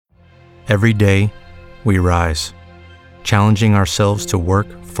Every day, we rise, challenging ourselves to work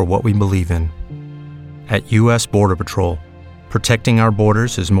for what we believe in. At U.S. Border Patrol, protecting our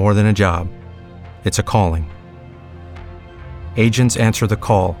borders is more than a job. It's a calling. Agents answer the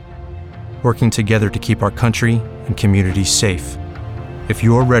call, working together to keep our country and communities safe. If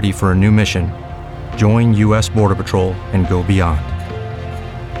you are ready for a new mission, join U.S. Border Patrol and go beyond.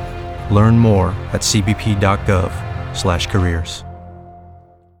 Learn more at cbp.gov/careers.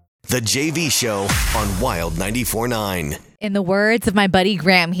 The JV Show on Wild 94.9. In the words of my buddy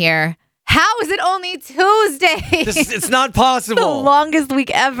Graham here, how is it only Tuesday? It's not possible. The longest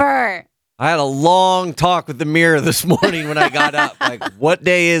week ever. I had a long talk with the mirror this morning when I got up. Like, what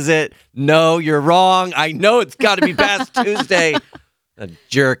day is it? No, you're wrong. I know it's got to be past Tuesday. A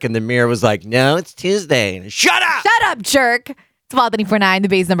jerk in the mirror was like, no, it's Tuesday. Shut up! Shut up, jerk. It's Wild 94.9, the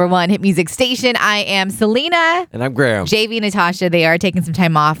Bay's #1 hit music station. I am Selena. And I'm Graham. JV and Natasha, they are taking some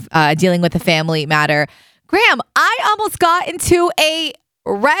time off dealing with a family matter. Graham, I almost got into a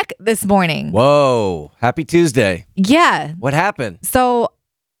wreck this morning. Whoa. Happy Tuesday. Yeah. What happened? So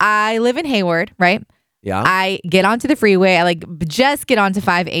I live in Hayward, right? Yeah. I get onto the freeway. I just get onto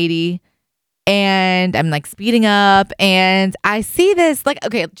 580 and I'm speeding up and I see this,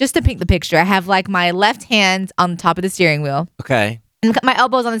 okay, just to paint the picture, I have my left hand on the top of the steering wheel. Okay. And my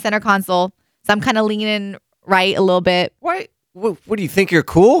elbow's on the center console. So I'm kind of leaning right a little bit. What do you think you're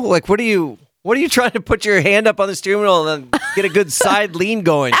cool? What are you trying to put your hand up on the steering wheel and then get a good side lean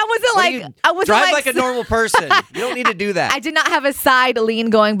going? I wasn't drive like a normal person. You don't need to do that. I did not have a side lean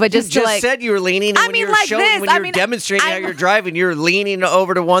going, but you just said you were leaning. And when you were demonstrating how you're driving, you're leaning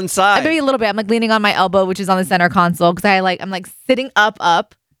over to one side. Maybe a little bit. I'm leaning on my elbow, which is on the center console, because I'm sitting up,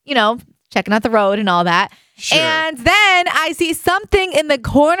 checking out the road and all that. Sure. And then I see something in the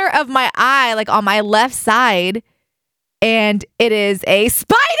corner of my eye, on my left side. And it is a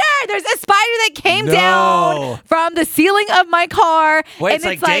spider. There's a spider that came down from the ceiling of my car. Wait,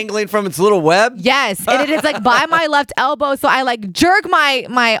 it's dangling from its little web? Yes. And it is by my left elbow. So I jerk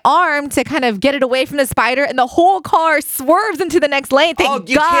my arm to kind of get it away from the spider. And the whole car swerves into the next lane. Thank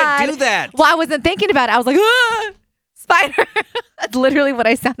you God. can't do that. Well, I wasn't thinking about it. I was like, spider. That's literally what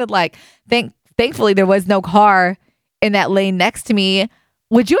I sounded like. Thankfully, there was no car in that lane next to me.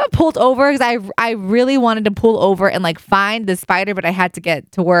 Would you have pulled over? Because I really wanted to pull over and find the spider, but I had to get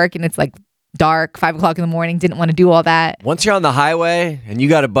to work and it's dark, 5 o'clock in the morning. Didn't want to do all that. Once you're on the highway and you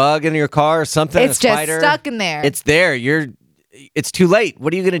got a bug in your car or something, it's just stuck in there. It's there. It's too late.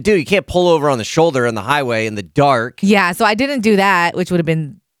 What are you going to do? You can't pull over on the shoulder on the highway in the dark. Yeah, so I didn't do that, which would have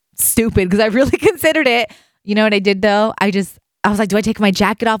been stupid because I really considered it. You know what I did though? I was like, do I take my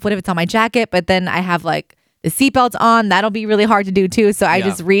jacket off? What if it's on my jacket? But then I have the seatbelt's on. That'll be really hard to do too. So I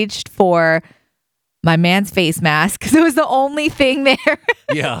just reached for my man's face mask because it was the only thing there.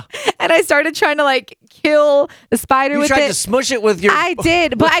 Yeah. And I started trying to kill the spider with it. You tried to smush it with your. I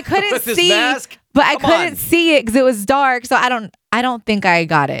did, but I couldn't with see. His mask? But I couldn't see it because it was dark. So I don't think I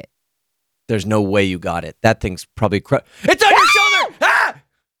got it. There's no way you got it. That thing's probably it's on your shoulder. Ah!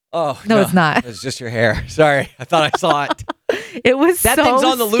 Oh no, it's not. It's just your hair. Sorry, I thought I saw it. It was that so thing's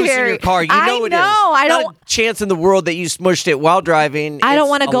on the loose in your car. You know it is. I know. Not a chance in the world that you smushed it while driving. I don't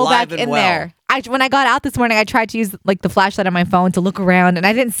want to go back in there. When I got out this morning, I tried to use the flashlight on my phone to look around, and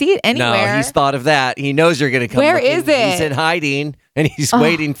I didn't see it anywhere. No, he's thought of that. He knows you're going to come. Where looking. is it? He's in hiding, and he's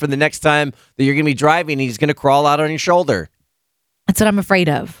waiting for the next time that you're going to be driving. He's going to crawl out on your shoulder. That's what I'm afraid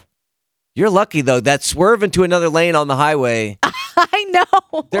of. You're lucky, though. That swerve into another lane on the highway. I know.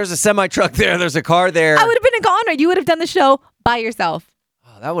 There's a semi-truck there. There's a car there. I would have been a goner. You would have done the show by yourself.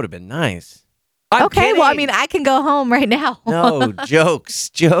 Oh, that would have been nice. Okay, well, I can go home right now. No,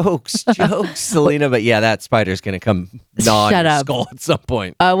 jokes, Selena. But yeah, that spider's going to come gnaw on your skull at some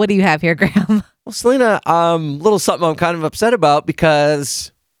point. What do you have here, Graham? Well, Selena, little something I'm kind of upset about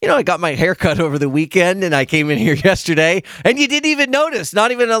because... I got my hair cut over the weekend and I came in here yesterday and you didn't even notice.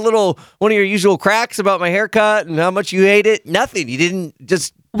 Not even one of your usual cracks about my haircut and how much you hate it. Nothing. You didn't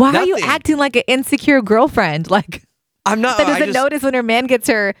just. Why nothing. are you acting like an insecure girlfriend? I'm not. That doesn't notice when her man gets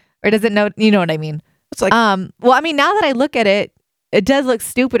her or doesn't know. You know what I mean? It's now that I look at it, it does look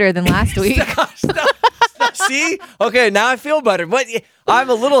stupider than last week. Stop. See? Okay, now I feel better. But I'm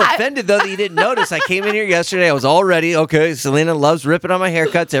a little offended, though, that you didn't notice. I came in here yesterday. I was all ready. Okay, Selena loves ripping on my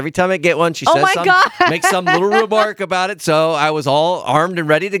haircuts. Every time I get one, she says makes some little remark about it. So I was all armed and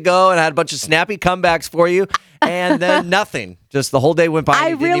ready to go, and I had a bunch of snappy comebacks for you. And then nothing. Just the whole day went by. I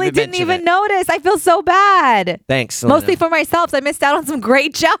really didn't even notice. I feel so bad. Thanks, Selena. Mostly for myself. So I missed out on some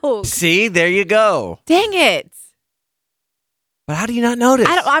great jokes. See? There you go. Dang it. But how do you not notice?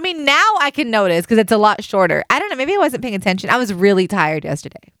 I mean, now I can notice because it's a lot shorter. I don't know. Maybe I wasn't paying attention. I was really tired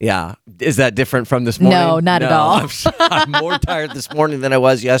yesterday. Yeah. Is that different from this morning? No, not at all. I'm more tired this morning than I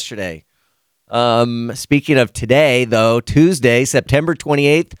was yesterday. Speaking of today, though, Tuesday, September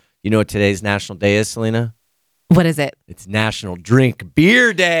 28th, you know what today's national day is, Selena? What is it? It's National Drink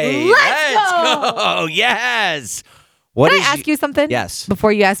Beer Day. Let's go! Yes. Can I ask you something? Yes.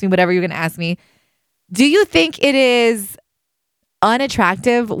 Before you ask me whatever you're going to ask me, do you think it is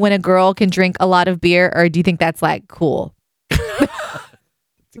unattractive when a girl can drink a lot of beer, or do you think that's like cool?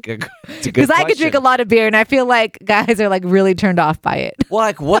 It's a good Because I could drink a lot of beer, and I feel like guys are like really turned off by it. Well,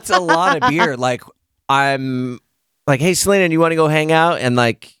 like, what's a lot of beer? Like, I'm like, hey, Selena, do you want to go hang out? And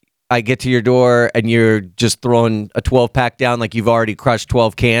like, I get to your door, and you're just throwing a 12-pack down, like you've already crushed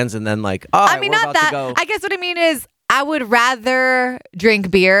 12 cans, and then like, oh, I mean, not that. I guess what I mean is, I would rather drink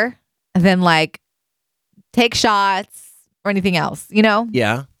beer than like take shots or anything else, you know?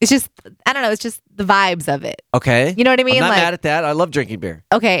 Yeah. It's just, I don't know, it's just the vibes of it. Okay. You know what I mean? I'm not like, mad at that. I love drinking beer.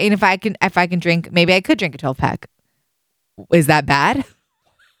 Okay, and if I can drink, maybe I could drink a 12-pack. Is that bad?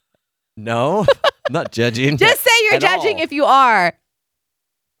 No, I'm not judging. Just say you're judging if you are.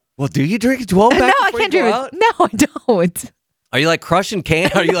 Well, do you drink a 12-pack? No, I can't drink it. No, I don't. Are you like crushing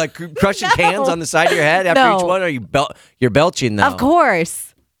cans? Are you like crushing cans on the side of your head after each one? Or are you you're belching though? Of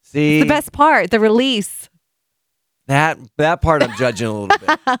course. See, it's the best part, the release. That part I'm judging a little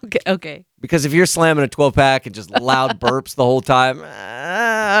bit. Okay. Because if you're slamming a 12-pack and just loud burps the whole time,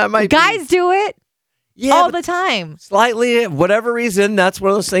 guys do it all the time. Slightly, whatever reason, that's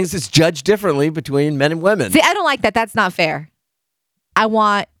one of those things that's judged differently between men and women. See, I don't like that. That's not fair. I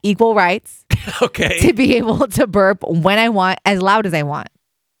want equal rights. Okay. To be able to burp when I want, as loud as I want.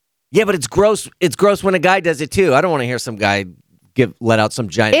 Yeah, but it's gross. It's gross when a guy does it too. I don't want to hear some guy let out some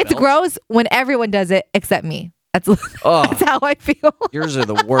giant. It's gross when everyone does it except me. That's how I feel. Yours are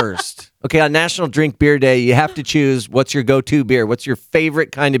the worst. Okay, on National Drink Beer Day, you have to choose what's your go-to beer. What's your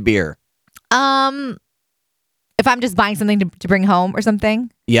favorite kind of beer? If I'm just buying something to bring home or something.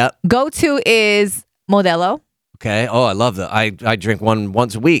 Yep. Go-to is Modelo. Okay. Oh, I love that. I drink one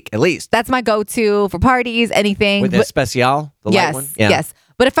once a week at least. That's my go-to for parties, anything. With Especial, the light one? Yeah. Yes.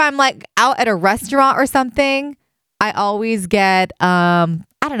 But if I'm like out at a restaurant or something, I always get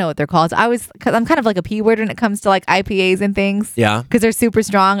I don't know what they're called. Because I'm kind of like a P word when it comes to like IPAs and things. Yeah. Because they're super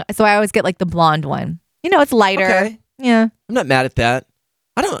strong. So I always get like the blonde one. You know, it's lighter. Okay. Yeah. I'm not mad at that.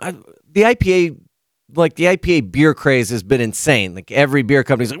 The IPA beer craze has been insane. Like every beer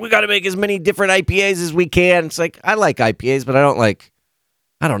company's like, we got to make as many different IPAs as we can. It's like, I like IPAs, but I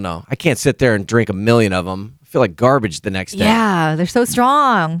don't know. I can't sit there and drink a million of them. I feel like garbage the next day. Yeah, they're so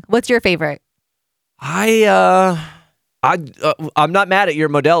strong. What's your favorite? I'm not mad at your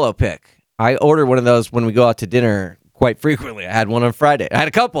Modelo pick. I order one of those when we go out to dinner quite frequently. I had one on Friday. I had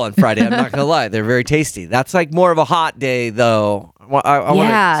a couple on Friday. I'm not going to lie. They're very tasty. That's like more of a hot day, though. I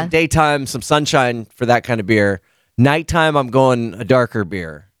want some daytime, some sunshine for that kind of beer. Nighttime, I'm going a darker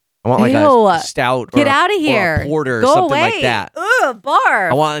beer. I want like a stout or out of here. Or a porter or Go something away. like that. Ugh, barf.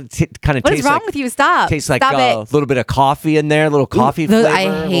 I want to kind of taste like... What is wrong with you? Stop. Tastes like Stop a little bit of coffee in there, a little coffee flavor, I hate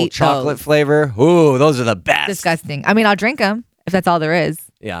a little chocolate those. flavor. Ooh, those are the best. Disgusting. I mean, I'll drink them if that's all there is.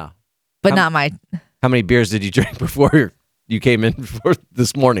 Yeah. But not my... How many beers did you drink before you came in for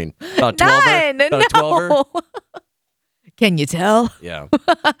this morning? About 12? None. About no. Can you tell? Yeah.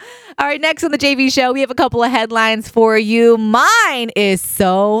 All right, next on the JV Show, we have a couple of headlines for you. Mine is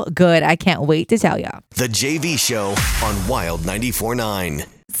so good. I can't wait to tell you. The JV Show on Wild 94.9.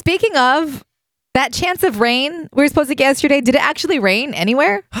 Speaking of that chance of rain we were supposed to get yesterday, did it actually rain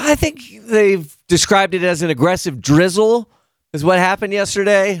anywhere? I think they've described it as an aggressive drizzle is what happened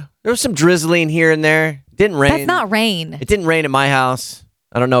yesterday. There was some drizzling here and there. It didn't rain. That's not rain. It didn't rain at my house.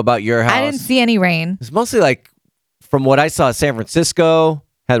 I don't know about your house. I didn't see any rain. It's mostly like, from what I saw, San Francisco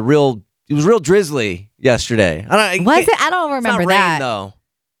it was real drizzly yesterday. Was it? I don't remember it's not that. Rain, though.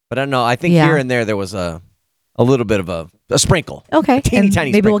 But I don't know. I think here and there was a little bit of a sprinkle. Okay. Tiny maybe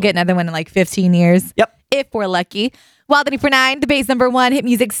sprinkle. we'll get another one in like 15 years. Yep. If we're lucky. Wild 94.9, the base #1 hit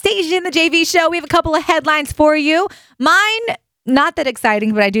music station, the JV Show. We have a couple of headlines for you. Mine, not that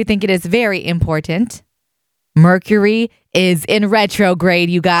exciting, but I do think it is very important. Mercury is in retrograde,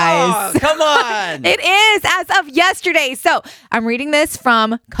 you guys. Oh, come on. It is as of yesterday. So I'm reading this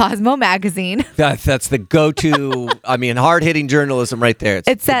from Cosmo Magazine. That's the go-to, hard-hitting journalism right there.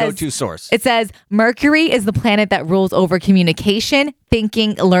 It's the go-to source. It says, Mercury is the planet that rules over communication,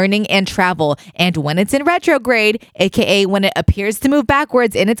 thinking, learning, and travel. And when it's in retrograde, aka when it appears to move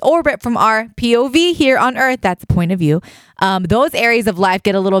backwards in its orbit from our POV here on Earth, that's the point of view, those areas of life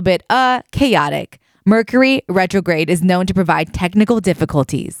get a little bit chaotic. Mercury retrograde is known to provide technical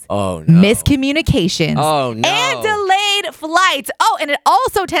difficulties, miscommunications, and delayed flights. Oh, and it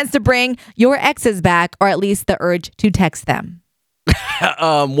also tends to bring your exes back, or at least the urge to text them.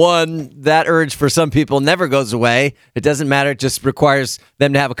 That urge for some people never goes away. It doesn't matter. It just requires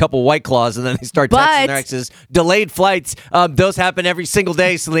them to have a couple White Claws and then they start texting their exes. Delayed flights, those happen every single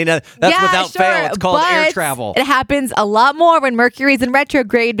day, Selena. That's without fail. It's called air travel. It happens a lot more when Mercury's in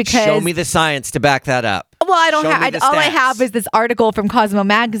retrograde because... Show me the science to back that up. Well, I don't have. All I have is this article from Cosmo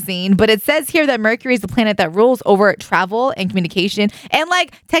magazine, but it says here that Mercury is the planet that rules over travel and communication and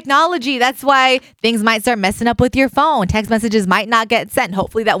like technology. That's why things might start messing up with your phone. Text messages might not get sent.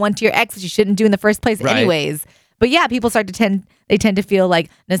 Hopefully, that went to your ex, which you shouldn't do in the first place, anyways. But yeah, people tend to feel like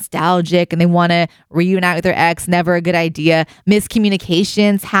nostalgic and they want to reunite with their ex. Never a good idea.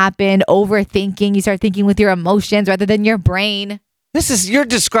 Miscommunications happen. Overthinking. You start thinking with your emotions rather than your brain. You're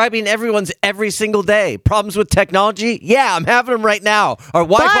describing everyone's every single day. Problems with technology? Yeah, I'm having them right now. Our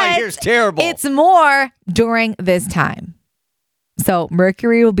Wi-Fi here is terrible. It's more during this time. So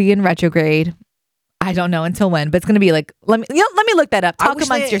Mercury will be in retrograde. I don't know until when, but it's going to be like, let me look that up. Talk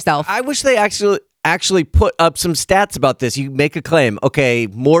amongst yourself. I wish they actually put up some stats about this. You make a claim. Okay,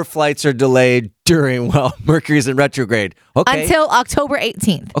 more flights are delayed during, Mercury's in retrograde. Okay. Until October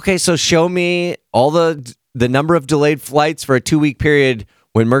 18th. Okay, so show me all the number of delayed flights for a 2-week period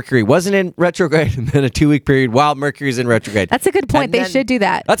when Mercury wasn't in retrograde and then a 2-week period while Mercury's in retrograde. That's a good point. They should do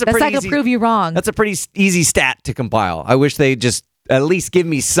that. That's like to prove you wrong. That's a pretty easy stat to compile. I wish they just at least give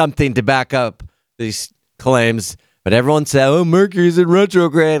me something to back up these claims. But everyone said, Mercury's in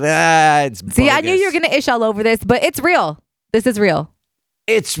retrograde. It's bogus. See, I knew you were going to ish all over this, but it's real. This is real.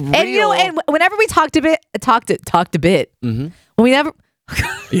 It's real. And whenever we talked a bit. Mm-hmm. When we never...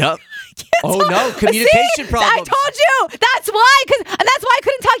 Yep. No, communication problems. I told you. That's why I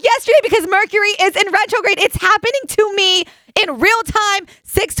couldn't talk yesterday because Mercury is in retrograde. It's happening to me in real time,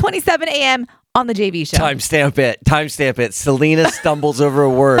 6:27 a.m. on the JV show. Timestamp it. Selena stumbles over a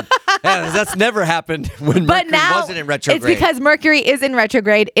word. That's never happened when Mercury wasn't in retrograde. It's because Mercury is in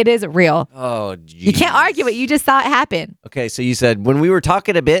retrograde. It is real. Oh, geez. You can't argue it. You just saw it happen. Okay, so you said when we were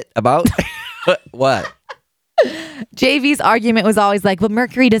talking a bit about what? JV's argument was always like, but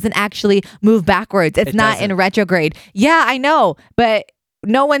Mercury doesn't actually move backwards. It's not in retrograde. Yeah, I know. But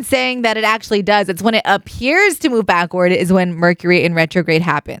no one's saying that it actually does. It's when it appears to move backward is when Mercury in retrograde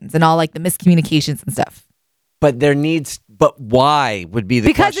happens and all like the miscommunications and stuff. But why would be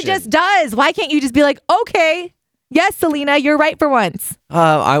the question? Because it just does. Why can't you just be like, okay, yes, Selena, you're right for once.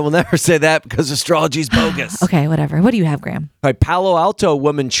 I will never say that because astrology's bogus. Okay, whatever. What do you have, Graham? All right, Palo Alto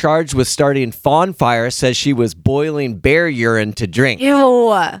woman charged with starting fawn fire says she was boiling bear urine to drink. Ew.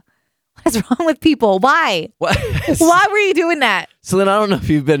 What is wrong with people? Why? Why were you doing that? Selena, I don't know if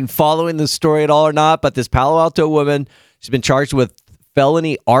you've been following this story at all or not, but this Palo Alto woman, she's been charged with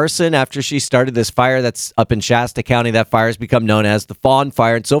felony arson after she started this fire that's up in Shasta County. That fire has become known as the Fawn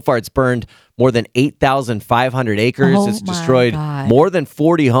Fire, and so far it's burned more than 8,500 acres. It's destroyed more than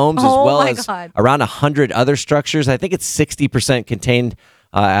 40 homes as well as around 100 other structures. I think it's 60% contained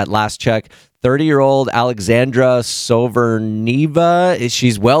at last check. 30-year-old Alexandra Soverneva,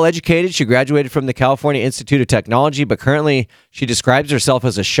 she's well-educated. She graduated from the California Institute of Technology, but currently she describes herself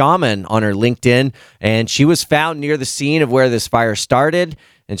as a shaman on her LinkedIn, and she was found near the scene of where this fire started,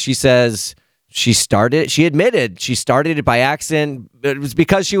 and she says she admitted she started it by accident. It was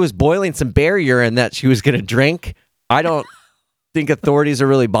because she was boiling some bear urine that she was going to drink. I don't think authorities are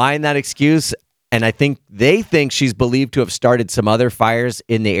really buying that excuse. And I think they think she's believed to have started some other fires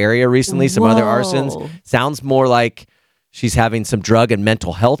in the area recently, some other arsons. Sounds more like she's having some drug and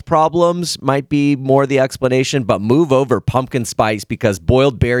mental health problems might be more the explanation. But move over pumpkin spice because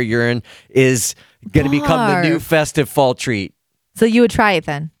boiled bear urine is going to become the new festive fall treat. So you would try it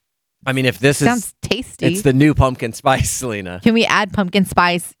then? I mean, if this sounds tasty. It's the new pumpkin spice, Selena. Can we add pumpkin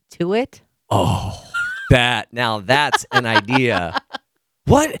spice to it? Oh, now that's an idea.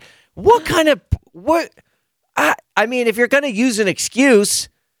 What kind of... I mean, if you're going to use an excuse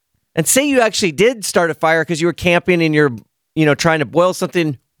and say you actually did start a fire because you were camping and you're, trying to boil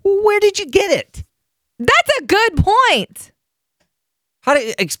something, where did you get it? That's a good point. How do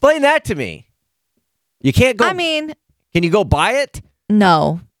you explain that to me? You can't go. I mean, can you go buy it?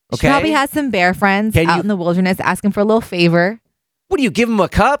 No. Okay. She probably has some bear friends out in the wilderness asking for a little favor. What do you give them a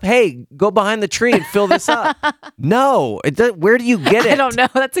cup? Hey, go behind the tree and fill this up. No. Where do you get it? I don't know.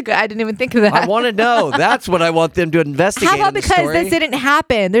 That's a good. I didn't even think of that. I want to know. That's what I want them to investigate. How about because this didn't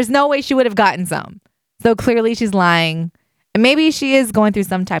happen? There's no way she would have gotten some. So clearly she's lying. And maybe she is going through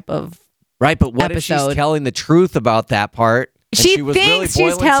some type of right. But what if she's telling the truth about that part? She was thinks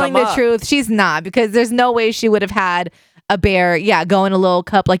really she's telling the truth. She's not, because there's no way she would have had a bear, go in a little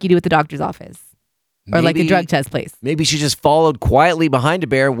cup like you do at the doctor's office. Or like a drug test place. Maybe she just followed quietly behind a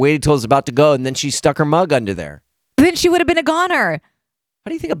bear and waited till it was about to go, and then she stuck her mug under there. Then she would have been a goner. How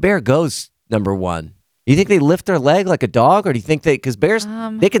do you think a bear goes, number one? Do you think they lift their leg like a dog, or do you think because bears,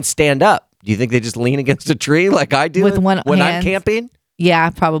 they can stand up? Do you think they just lean against a tree like I do with one when hand? I'm camping? Yeah,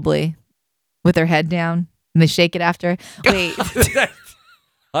 probably. With their head down, and they shake it after. Wait.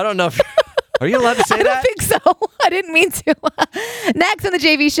 I don't know if... Are you allowed to say that? I don't think so. I didn't mean to. Next on the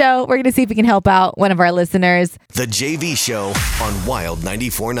JV Show, we're going to see if we can help out one of our listeners. The JV Show on Wild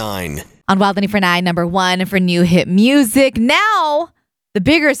 94.9. On Wild 94.9, number one for new hit music. Now, the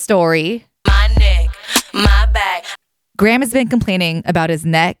bigger story. My neck, my back. Graham has been complaining about his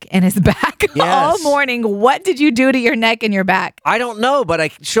neck and his back all morning. What did you do to your neck and your back? I don't know, but I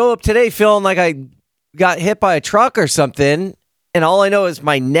show up today feeling like I got hit by a truck or something, and all I know is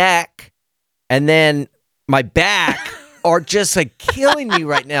my neck and then my back are just like killing me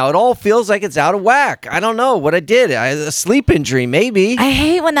right now. It all feels like it's out of whack. I don't know what I did. I had a sleep injury, maybe. I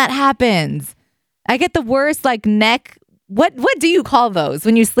hate when that happens. I get the worst like neck. What do you call those?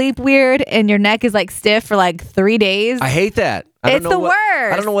 When you sleep weird and your neck is like stiff for like 3 days? I hate that. It's the worst.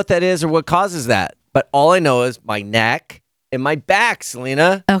 I don't know what that is or what causes that. But all I know is my neck and my back,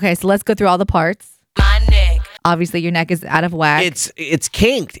 Selena. Okay, so let's go through all the parts. My neck. Obviously, your neck is out of whack. It's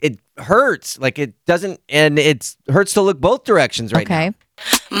kinked. It hurts. Like it doesn't, and it hurts to look both directions right now.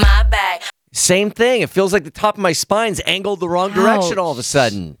 My back. Same thing. It feels like the top of my spine's angled the wrong direction all of a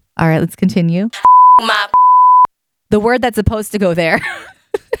sudden. All right, let's continue. My The word that's supposed to go there.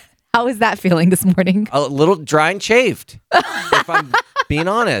 How is that feeling this morning? A little dry and chafed, if I'm being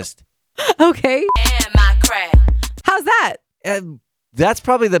honest. Okay. and my crack. How's that? That's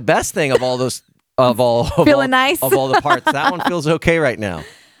probably the best thing of all those. Nice of all the parts. That one feels okay right now.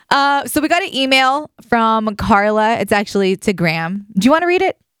 So we got an email from Carla. It's actually to Graham. Do you want to read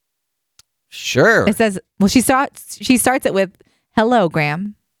it? Sure. It says, well, she starts it with, "Hello,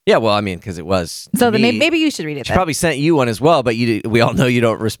 Graham." Yeah, well, I mean, because it was. So then maybe you should read it. She probably sent you one as well, but we all know you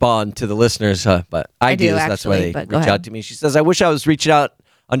don't respond to the listeners, but I do. So that's why they reach out to me. She says, "I wish I was reaching out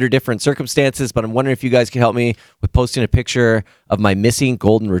under different circumstances, but I'm wondering if you guys can help me with posting a picture of my missing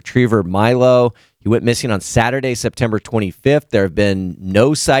golden retriever, Milo. He went missing on Saturday, September 25th. There have been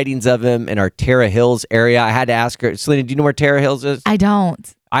no sightings of him in our Terra Hills area." I had to ask her, Selena, do you know where Terra Hills is? I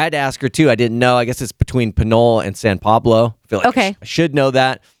don't. I had to ask her too. I didn't know. I guess it's between Pinole and San Pablo. I feel like I should know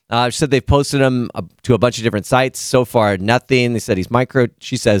that. She said they've posted him to a bunch of different sites. So far, nothing. They said she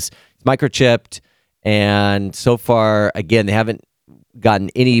says he's microchipped. And so far, again, they haven't gotten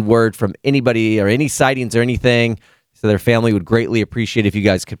any word from anybody or any sightings or anything. So their family would greatly appreciate if you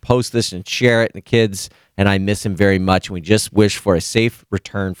guys could post this and share it. The kids and I miss him very much. And we just wish for a safe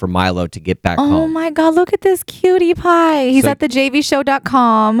return for Milo to get back home. Oh my God, look at this cutie pie. He's at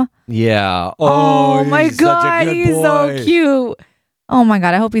thejvshow.com. Yeah. Oh my God, he's he's so cute. Oh my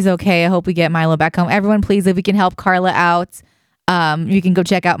God, I hope he's okay. I hope we get Milo back home. Everyone, please, if we can help Carla out, you can go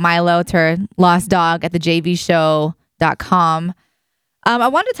check out Milo. It's her lost dog at thejvshow.com. I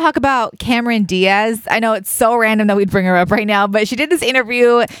wanted to talk about Cameron Diaz. I know it's so random that we'd bring her up right now, but she did this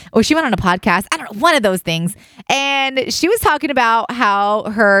interview, or she went on a podcast. I don't know, one of those things. And she was talking about how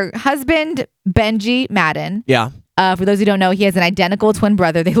her husband, Benji Madden. Yeah. For those who don't know, he has an identical twin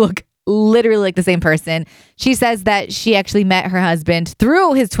brother. They look literally like the same person. She says that she actually met her husband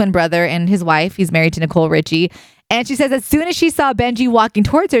through his twin brother and his wife. He's married to Nicole Richie. And she says as soon as she saw Benji walking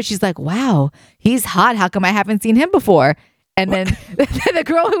towards her, she's like, wow, he's hot. How come I haven't seen him before? And then the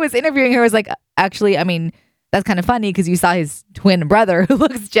girl who was interviewing her was like, actually, I mean, that's kind of funny because you saw his twin brother who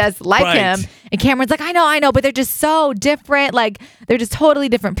looks just like him. And Cameron's like, I know, but they're just so different. Like, they're just totally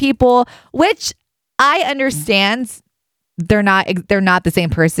different people, which I understand. They're not the same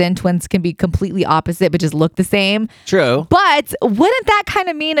person. Twins can be completely opposite, but just look the same. True. But wouldn't that kind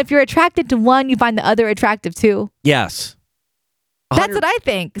of mean if you're attracted to one, you find the other attractive too? Yes. That's what I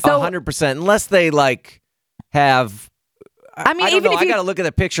think. So 100%, unless they like have. I mean, even if I got to look at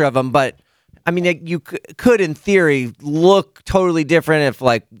a picture of them, but I mean, you could, in theory, look totally different if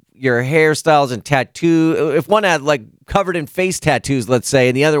like your hairstyles and tattoo. If one had like covered in face tattoos, let's say,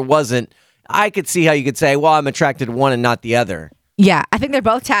 and the other wasn't, I could see how you could say, well, I'm attracted to one and not the other. Yeah, I think they're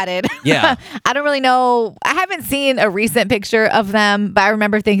both tatted. Yeah. I don't really know. I haven't seen a recent picture of them, but I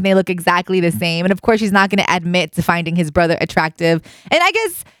remember thinking they look exactly the same. And of course, she's not going to admit to finding his brother attractive. And I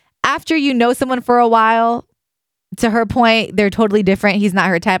guess after you know someone for a while, to her point, they're totally different. He's not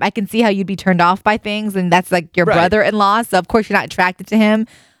her type. I can see how you'd be turned off by things, and that's like your brother-in-law. So of course you're not attracted to him.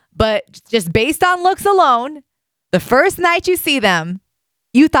 But just based on looks alone, the first night you see them,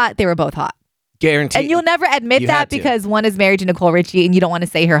 you thought they were both hot. Guaranteed. And you'll never admit that because one is married to Nicole Richie and you don't want to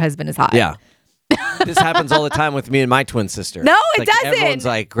say her husband is hot. Yeah. This happens all the time with me and my twin sister. No, it doesn't. Everyone's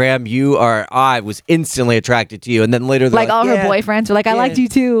like, Graham, I was instantly attracted to you. And then later they're like all her boyfriends were like, I liked you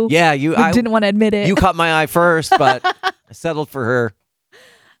too. Yeah, I didn't want to admit it. You caught my eye first, but I settled for her.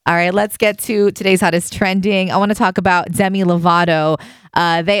 All right, let's get to today's hottest trending. I want to talk about Demi Lovato.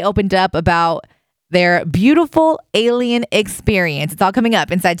 They opened up about their beautiful alien experience. It's all coming up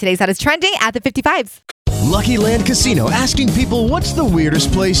inside today's hottest trending at the 55s. Lucky Land Casino, asking people, what's the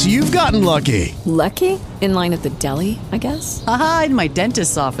weirdest place you've gotten lucky? Lucky? In line at the deli, I guess? Aha, in my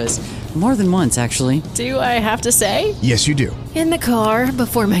dentist's office. More than once, actually. Do I have to say? Yes, you do. In the car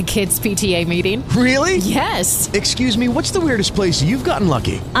before my kids' PTA meeting. Really? Yes. Excuse me, what's the weirdest place you've gotten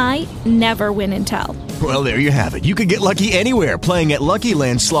lucky? I never win and tell. Well, there you have it. You can get lucky anywhere, playing at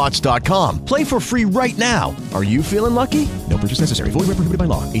LuckyLandSlots.com. Play for free right now. Are you feeling lucky? No purchase necessary. Void where prohibited by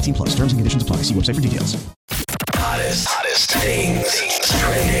law. 18 plus. Terms and conditions apply. See website for details. Hottest things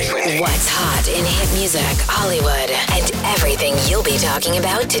trending. What's hot in hit music, Hollywood, and everything you'll be talking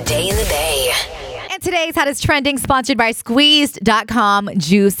about today in the Bay. And today's hottest trending, sponsored by Squeezed.com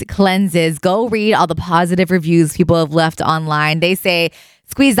Juice Cleanses. Go read all the positive reviews people have left online. They say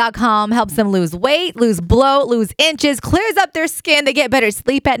Squeeze.com helps them lose weight, lose bloat, lose inches, clears up their skin. They get better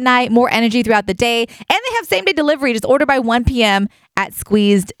sleep at night, more energy throughout the day, and they have same-day delivery. Just order by 1 p.m. at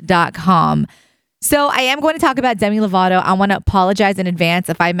Squeezed.com. So I am going to talk about Demi Lovato. I want to apologize in advance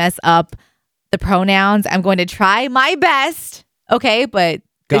if I mess up the pronouns. I'm going to try my best, okay? But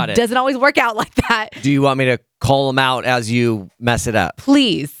it doesn't always work out like that. Do you want me to call them out as you mess it up?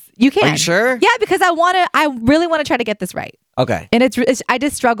 Please. You can. Are you sure? Yeah, because I really want to try to get this right. Okay. And I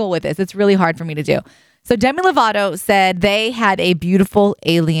just struggle with this. It's really hard for me to do. So Demi Lovato said they had a beautiful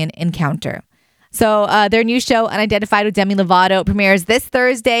alien encounter. So their new show, Unidentified with Demi Lovato, premieres this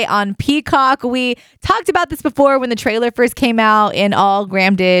Thursday on Peacock. We talked about this before when the trailer first came out, and all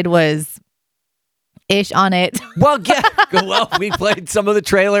Graham did was ish on it. Well, yeah. Well, we played some of the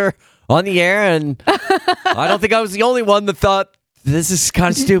trailer on the air, and I don't think I was the only one that thought this is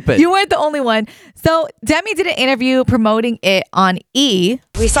kind of stupid. You weren't the only one. So Demi did an interview promoting it on E!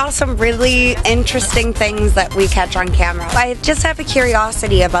 We saw some really interesting things that we catch on camera. I just have a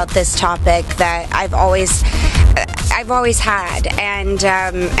curiosity about this topic that I've always had, and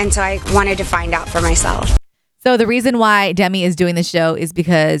so I wanted to find out for myself. So the reason why Demi is doing the show is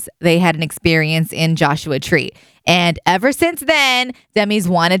because they had an experience in Joshua Tree. And ever since then, Demi's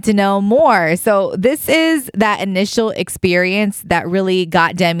wanted to know more. So this is that initial experience that really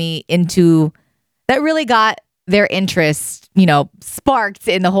got their interest, sparked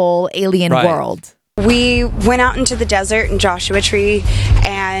in the whole alien world. We went out into the desert in Joshua Tree,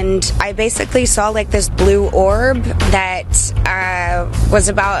 and I basically saw like this blue orb that was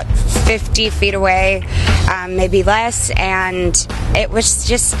about 50 feet away, maybe less, and it was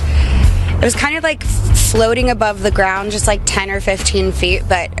kind of like floating above the ground, just like 10 or 15 feet,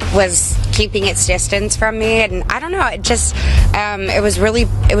 but was keeping its distance from me. And I don't know, it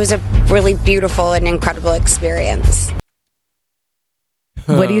was a really beautiful and incredible experience.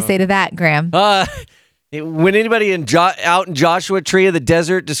 What do you say to that, Graham? When anybody out in Joshua Tree of the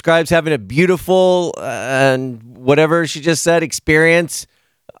desert describes having a beautiful and whatever she just said experience,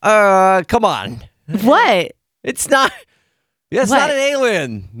 come on. What? It's not. Yeah, it's not an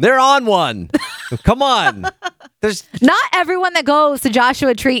alien. They're on one. Come on. There's not everyone that goes to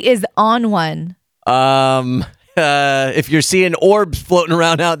Joshua Tree is on one. If you're seeing orbs floating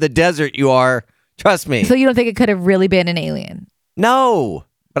around out in the desert, you are. Trust me. So you don't think it could have really been an alien? No,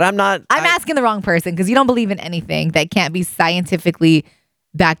 but I'm not. I'm asking the wrong person because you don't believe in anything that can't be scientifically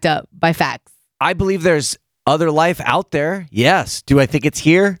backed up by facts. I believe there's other life out there. Yes. Do I think it's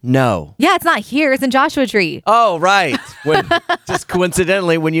here? No. Yeah, it's not here. It's in Joshua Tree. Oh, right. Just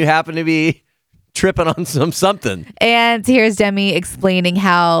coincidentally, when you happen to be tripping on something. And here's Demi explaining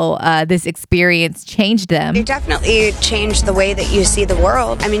how this experience changed them. It definitely changed the way that you see the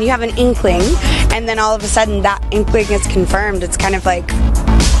world. I mean, you have an inkling, and then all of a sudden that inkling is confirmed. It's kind of like,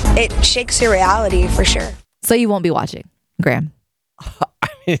 it shakes your reality for sure. So you won't be watching, Graham? I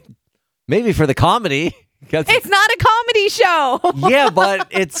mean, maybe for the comedy. It's not a comedy show. Yeah, but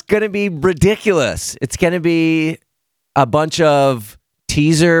it's going to be ridiculous. It's going to be a bunch of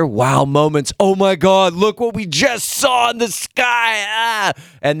teaser wow moments. Oh my God, look what we just saw in the sky.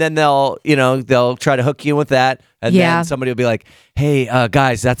 And then they'll try to hook you in with that. And then somebody will be like, hey,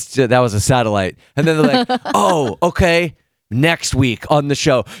 guys, that was a satellite. And then they're like, oh, okay. Next week on the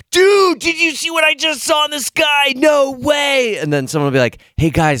show, dude, did you see what I just saw in the sky? No way. And then someone will be like, hey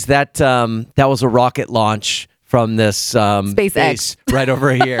guys, that was a rocket launch from this base right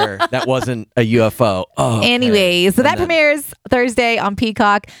over here that wasn't a UFO. Oh, okay. Anyway, so that premieres Thursday on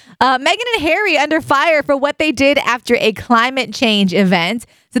Peacock. Meghan and Harry under fire for what they did after a climate change event.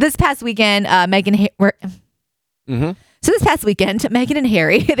 So this past weekend, Meghan and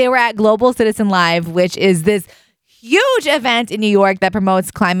Harry, they were at Global Citizen Live, which is this huge event in New York that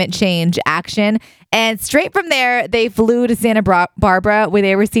promotes climate change action. And straight from there, they flew to Santa Barbara, where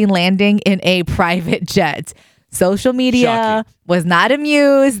they were seen landing in a private jet. Social media was not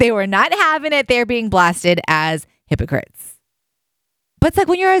amused. They were not having it. They're being blasted as hypocrites. But it's like,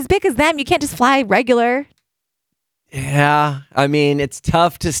 when you're as big as them, you can't just fly regular. Yeah. I mean, it's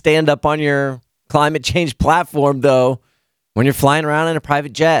tough to stand up on your climate change platform, though, when you're flying around in a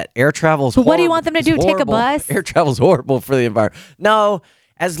private jet. Air travel's horrible. What do you want them to do? Take a bus? Air travel's horrible for the environment. No,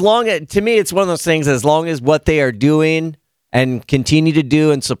 to me, it's one of those things, as long as what they are doing and continue to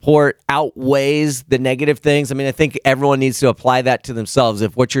do and support outweighs the negative things. I mean, I think everyone needs to apply that to themselves.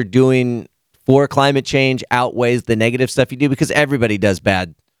 If what you're doing for climate change outweighs the negative stuff you do, because everybody does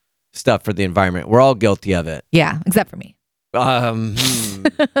bad stuff for the environment. We're all guilty of it. Yeah, except for me.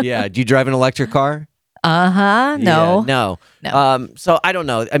 Yeah. Do you drive an electric car? No. Yeah, no. So I don't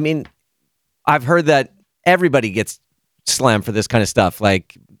know. I mean, I've heard that everybody gets slammed for this kind of stuff.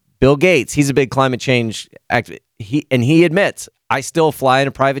 Like Bill Gates, he's a big climate change activist. He admits, I still fly in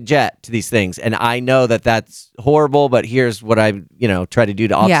a private jet to these things, and I know that that's horrible. But here's what I try to do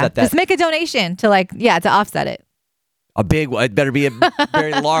to offset that. Just make a donation to to offset it. It better be a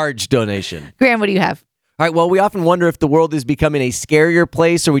very large donation. Graham, what do you have? All right, well, we often wonder if the world is becoming a scarier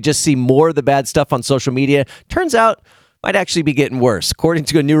place, or we just see more of the bad stuff on social media. Turns out, might actually be getting worse. According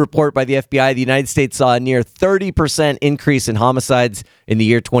to a new report by the FBI, the United States saw a near 30% increase in homicides in the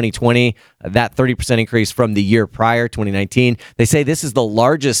year 2020. That 30% increase from the year prior, 2019. They say this is the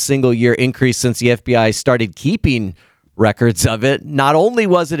largest single-year increase since the FBI started keeping records of it. Not only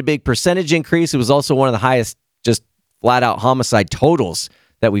was it a big percentage increase, it was also one of the highest just flat-out homicide totals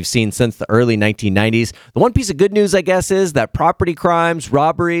that we've seen since the early 1990s. The one piece of good news, I guess, is that property crimes,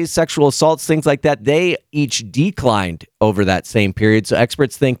 robberies, sexual assaults, things like that, they each declined over that same period. So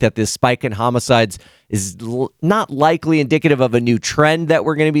experts think that this spike in homicides is not likely indicative of a new trend that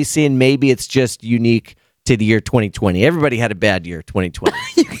we're going to be seeing. Maybe it's just unique to the year 2020. Everybody had a bad year, 2020.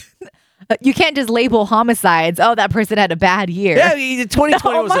 You can't just label homicides. Oh, that person had a bad year. Yeah,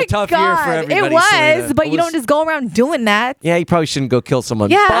 2020 was a tough year for everybody. It was, Selena. but you don't just go around doing that. Yeah, you probably shouldn't go kill someone.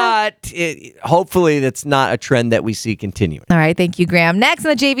 Yeah. But hopefully that's not a trend that we see continuing. All right, thank you, Graham. Next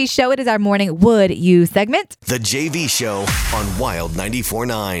on the JV Show, it is our morning Would You segment. The JV Show on Wild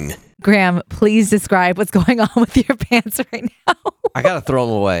 94.9. Graham, please describe what's going on with your pants right now. I gotta throw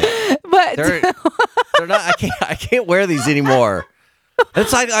them away. But they're not. I can't wear these anymore.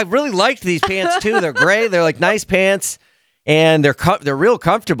 It's like I really liked these pants too. They're gray. They're like nice pants, and they're real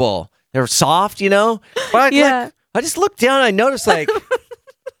comfortable. They're soft, But I just looked down. And I noticed the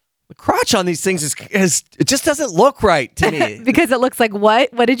crotch on these things it just doesn't look right to me. Because it looks like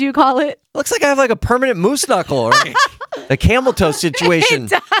what? What did you call it? It looks like I have a permanent moose knuckle or a camel toe situation.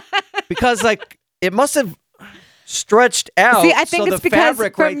 Because it must have stretched out. See, I think it's because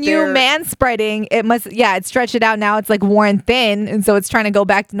from you manspreading, it must, it stretched it out. Now it's worn thin, and so it's trying to go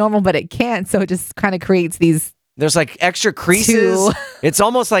back to normal, but it can't. So it just kind of creates these. There's extra creases. It's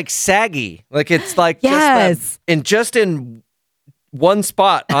almost saggy. It's yes, just in one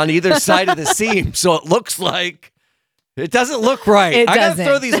spot on either side of the seam. So it looks like it doesn't look right. I gotta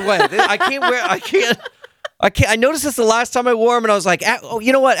throw these away. I can't. I noticed this the last time I wore them, and I was like, oh,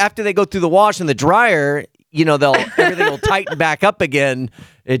 you know what? After they go through the wash and the dryer, everything will tighten back up again.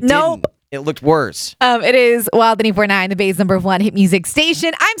 Nope. It looked worse. It is Wild 94.9, the Bay's #1 hit music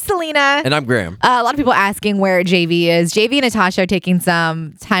station. I'm Selena. And I'm Graham. A lot of people asking where JV is. JV and Natasha are taking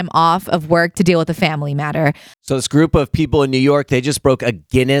some time off of work to deal with a family matter. So this group of people in New York, they just broke a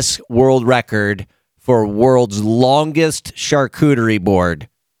Guinness World Record for world's longest charcuterie board.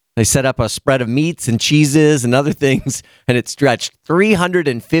 They set up a spread of meats and cheeses and other things, and it stretched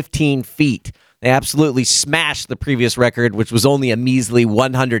 315 feet. They absolutely smashed the previous record, which was only a measly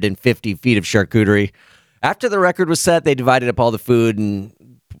 150 feet of charcuterie. After the record was set, they divided up all the food and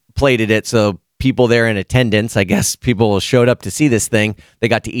plated it. So people there in attendance, I guess people showed up to see this thing. They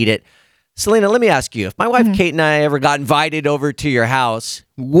got to eat it. Selena, let me ask you, if my wife Kate and I ever got invited over to your house,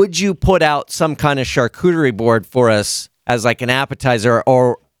 would you put out some kind of charcuterie board for us as an appetizer,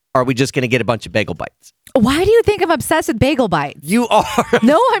 or are we just going to get a bunch of bagel bites? Why do you think I'm obsessed with bagel bites? You are.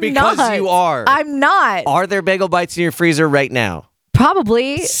 No, I'm because not. Because you are. I'm not. Are there bagel bites in your freezer right now?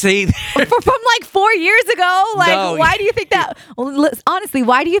 Probably. See, from like 4 years ago. Like, No. why do you think that? Well, honestly,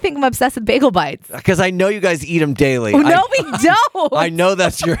 why do you think I'm obsessed with bagel bites? because I know you guys eat them daily. No, we don't. I know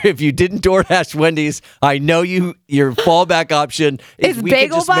that's if you didn't DoorDash Wendy's, I know your fallback option is Is we could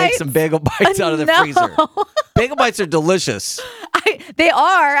bagel just make bites? some bagel bites out of the No. freezer. Bagel bites are delicious. They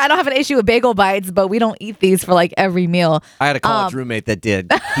are. I don't have an issue with bagel bites, but we don't eat these for like every meal. I had a college roommate that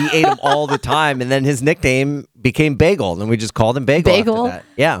did. He ate them all the time, and then his nickname became Bagel, and we just called him Bagel. Bagel? After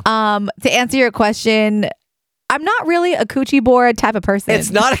that. Yeah. To answer your question, I'm not really a coochie board type of person. It's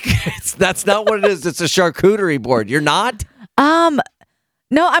not. That's not what it is. It's a charcuterie board. You're not. No,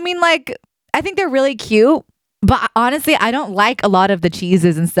 I mean, like, I think they're really cute. But honestly, I don't like a lot of the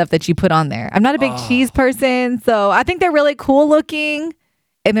cheeses and stuff that you put on there. I'm not a big cheese person, so I think they're really cool looking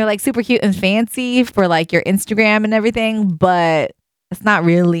and they're like super cute and fancy for like your Instagram and everything, but it's not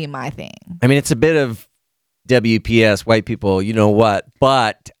really my thing. I mean, it's a bit of WPS, white people, you know what?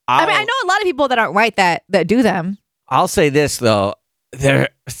 But I mean, I know a lot of people that aren't white that do them. I'll say this though, there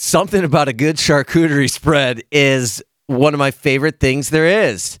something about a good charcuterie spread is one of my favorite things there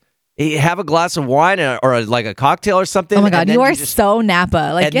is. You have a glass of wine or like a cocktail or something. Oh my God, you are so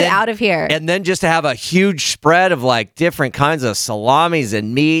Napa. Like, get out of here. And then just to have a huge spread of like different kinds of salamis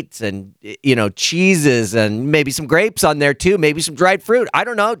and meats and, cheeses and maybe some grapes on there too. Maybe some dried fruit. I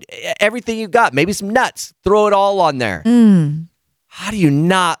don't know. Everything you got. Maybe some nuts. Throw it all on there. How do you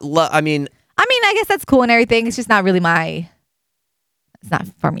not love? I mean, I guess that's cool and everything. It's just not really it's not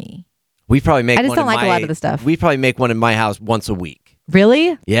for me. We probably make I just one don't like a lot of the stuff. We probably make one in my house once a week.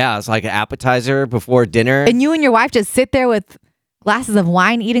 Really? Yeah, it's like an appetizer before dinner. And you and your wife just sit there with glasses of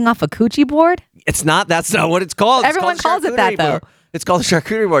wine eating off a coochie board? That's not what it's called. Everyone calls it that, though. It's called a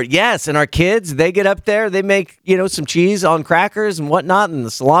charcuterie board. Yes, and our kids, they get up there, they make, some cheese on crackers and whatnot, and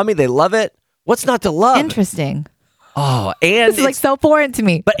the salami, they love it. What's not to love? Interesting. Oh, and this is like so foreign to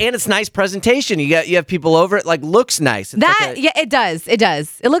me. And it's nice presentation. You have people over, it like looks nice. It's yeah, it does. It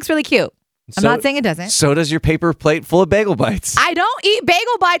does. It looks really cute. I'm not saying it doesn't. So does your paper plate full of bagel bites. I don't eat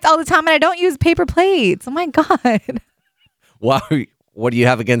bagel bites all the time, and I don't use paper plates. Oh my God. Wow. What do you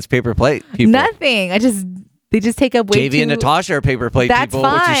have against paper plate people? Nothing. They just take up way too. JV and Natasha are paper plate people,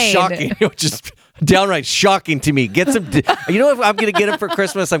 fine. which is shocking. Which is downright shocking to me. Get some. You know, if I'm going to get them for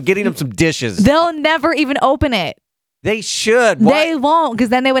Christmas, I'm getting them some dishes. They'll never even open it. They should. They won't, because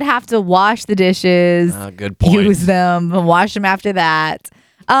then they would have to wash the dishes. Good point. Use them, and wash them after that.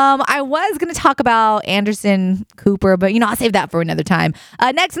 I was going to talk about Anderson Cooper, but I'll save that for another time.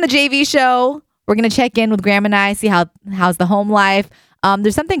 Next in the JV show, we're going to check in with Graham and I, see how's the home life.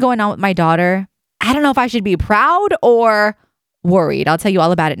 There's something going on with my daughter. I don't know if I should be proud or worried. I'll tell you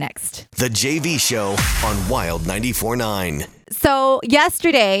all about it next. The JV show on Wild 94.9. So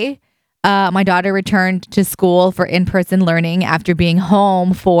yesterday, my daughter returned to school for in-person learning after being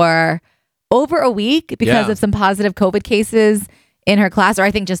home for over a week because of some positive COVID cases in her class, or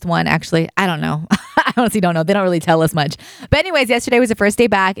I think just one, actually. I don't know. I honestly don't know. They don't really tell us much. But anyways, yesterday was the first day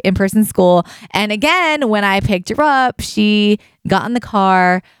back in-person school. And again, when I picked her up, she got in the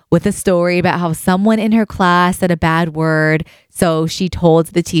car with a story about how someone in her class said a bad word. So she told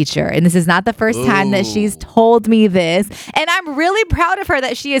the teacher. And this is not the first time that she's told me this. And I'm really proud of her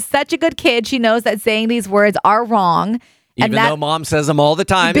that she is such a good kid. She knows that saying these words are wrong. Even though mom says them all the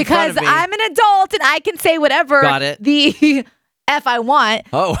time. Because I'm an adult and I can say whatever. Got it. The F I want.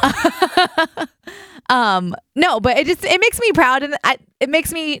 Oh. No, but it makes me proud, and it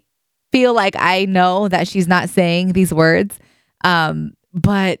makes me feel like I know that she's not saying these words.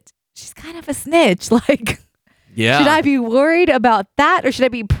 But she's kind of a snitch. Like, yeah. Should I be worried about that, or should I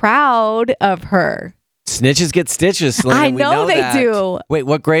be proud of her? Snitches get stitches, Selena. I We know they that. do. Wait,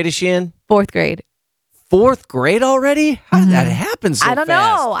 what grade is she in? 4th grade. 4th grade already? How did that happen so fast?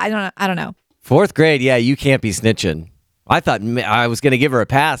 I don't know. 4th grade, yeah, you can't be snitching. I thought I was going to give her a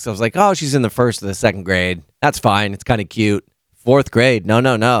pass. I was like, oh, she's in the 1st or the 2nd grade. That's fine. It's kind of cute. 4th grade, no.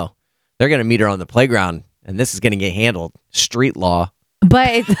 They're going to meet her on the playground, and this is going to get handled. Street law.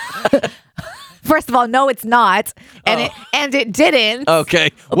 But first of all, no, it's not, and it didn't.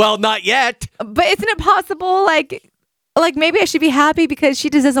 Okay, well, not yet. But isn't it possible? Like maybe I should be happy because she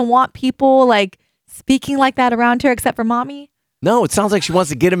just doesn't want people like speaking like that around her, except for mommy. No, it sounds like she wants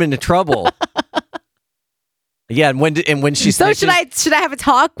to get him into trouble. Yeah, and when she so snitches, should I have a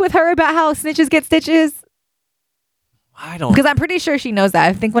talk with her about how snitches get stitches? I don't, because I'm pretty sure she knows that.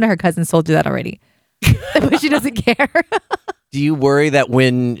 I think one of her cousins told you that already, but she doesn't care. Do you worry that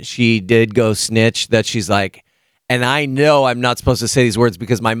when she did go snitch that she's like, and I know I'm not supposed to say these words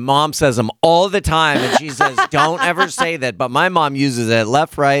because my mom says them all the time, and she says don't ever say that, but my mom uses it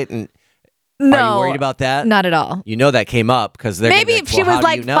left, right, and No. Are you worried about that? Not at all. You know that came up because they're maybe if she was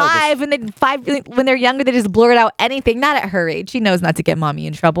like 5 and then 5 when they're younger, they just blurt out anything. Not at her age. She knows not to get mommy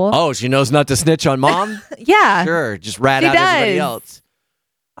in trouble. Oh, she knows not to snitch on mom? Yeah. Sure. Just rat out everybody else.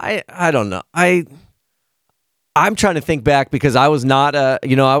 I don't know. I'm trying to think back because I was not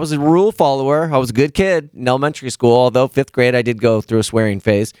I was a rule follower. I was a good kid in elementary school, although 5th grade I did go through a swearing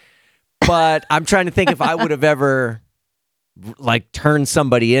phase. But I'm trying to think if I would have ever like turned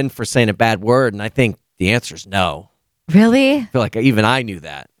somebody in for saying a bad word, and I think the answer is no. Really? I feel like even I knew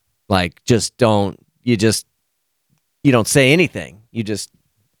that. Like, you don't say anything. You just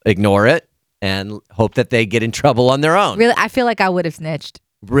ignore it and hope that they get in trouble on their own. Really? I feel like I would have snitched.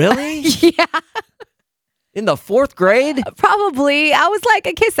 Really? Yeah. In the 4th grade? Probably. I was like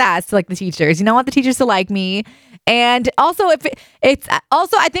a kiss ass to like the teachers. I want the teachers to like me. And also, I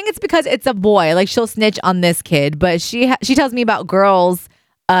think it's because it's a boy. Like she'll snitch on this kid, but she tells me about girls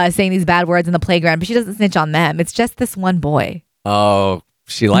saying these bad words in the playground, but she doesn't snitch on them. It's just this one boy. Oh,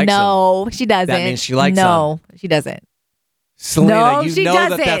 she likes him. No, she doesn't. That means she likes him. No, she doesn't. Selena, no, you she know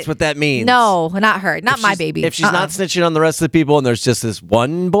doesn't. that's what that means. No, not her. Not my baby. If she's not snitching on the rest of the people and there's just this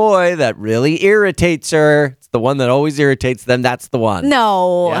one boy that really irritates her, it's the one that always irritates them, that's the one.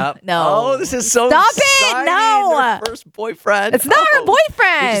 No. Yep. No. Oh, this is so Stop exciting. it. No. Their first boyfriend. It's not her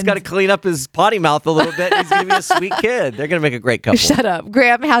boyfriend. He just got to clean up his potty mouth a little bit. He's going to be a sweet kid. They're going to make a great couple. Shut up.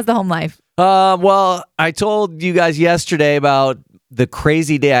 Graham, how's the home life? Well, I told you guys yesterday about the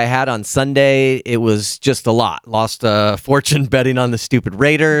crazy day I had on Sunday. It was just a lot. Lost a fortune betting on the stupid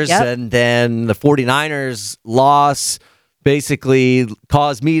Raiders. Yep. And then the 49ers loss basically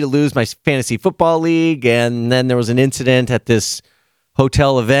caused me to lose my fantasy football league. And then there was an incident at this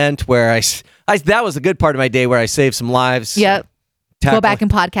hotel event where that was a good part of my day where I saved some lives. Yep. Go back and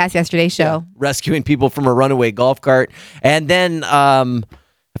podcast yesterday's show. Yeah, rescuing people from a runaway golf cart. And then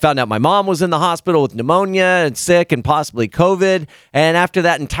I found out my mom was in the hospital with pneumonia and sick and possibly COVID. And after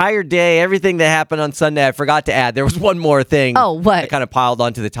that entire day, everything that happened on Sunday, I forgot to add. There was one more thing. Oh, what? That kind of piled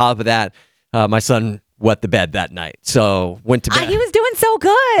onto the top of that. My son wet the bed that night. So went to bed. He was doing so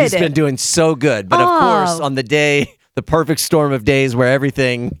good. He's been doing so good. But of course, on the day, the perfect storm of days where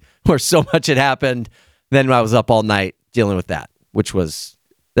so much had happened, then I was up all night dealing with that,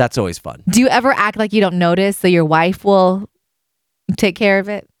 that's always fun. Do you ever act like you don't notice so your wife will take care of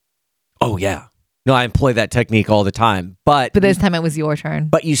it? Oh, yeah. No, I employ that technique all the time. But this time it was your turn.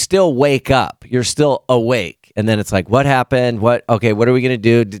 But you still wake up. You're still awake. And then it's like, what happened? What are we going to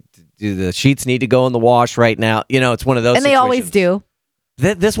do? Do the sheets need to go in the wash right now? It's one of those And they always do.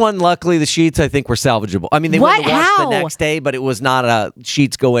 This one, luckily, the sheets, I think, were salvageable. I mean, they went in the wash the next day, but it was not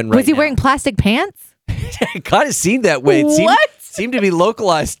sheets go in right now. Was he wearing plastic pants? It kind of seemed that way. It seemed to be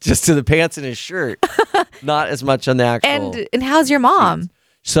localized just to the pants and his shirt. Not as much on the actual. And how's your mom? Sheets.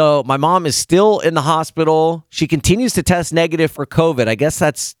 So my mom is still in the hospital. She continues to test negative for COVID. I guess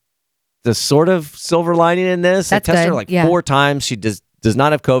that's the sort of silver lining in this. That's I tested good. her like Yeah. 4 times. She does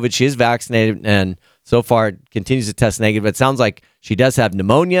not have COVID. She is vaccinated and so far continues to test negative. It sounds like she does have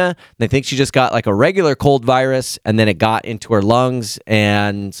pneumonia. They think she just got like a regular cold virus and then it got into her lungs.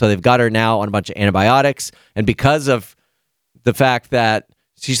 And so they've got her now on a bunch of antibiotics. And because of the fact that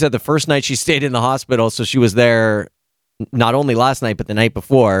she said the first night she stayed in the hospital, so she was there not only last night, but the night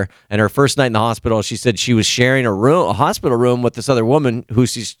before. And her first night in the hospital, she said she was sharing a hospital room with this other woman who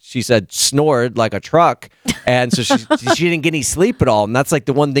she said snored like a truck. And so she didn't get any sleep at all. And that's like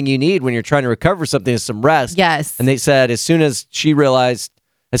the one thing you need when you're trying to recover something is some rest. Yes. And they said as soon as they realized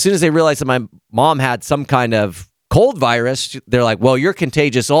that my mom had some kind of cold virus, they're like, well, you're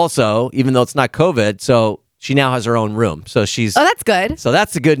contagious also, even though it's not COVID. So she now has her own room. So that's good. So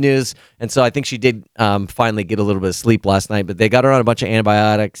that's the good news. And so I think she did finally get a little bit of sleep last night, but they got her on a bunch of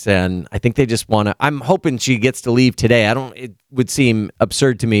antibiotics and I think they just I'm hoping she gets to leave today. It would seem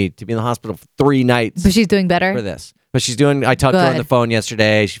absurd to me to be in the hospital for 3 nights. But she's doing better for this. But I talked to her on the phone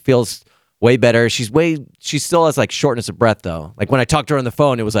yesterday. She feels way better. She still has like shortness of breath though. Like when I talked to her on the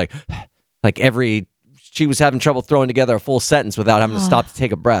phone, it was like she was having trouble throwing together a full sentence without having to stop to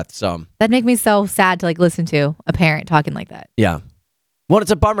take a breath. So that'd make me so sad to like listen to a parent talking like that. Yeah. Well,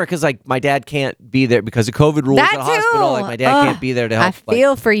 it's a bummer because like my dad can't be there because of COVID rules at the hospital. Like my dad can't be there to help. I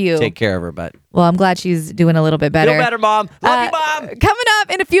feel for you. Take care of her, but Well, I'm glad she's doing a little bit better. Feel better, Mom. Love you, Mom. Coming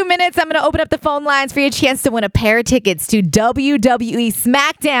up in a few minutes, I'm going to open up the phone lines for your chance to win a pair of tickets to WWE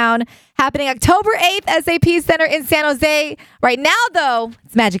SmackDown happening October 8th, SAP Center in San Jose. Right now, though,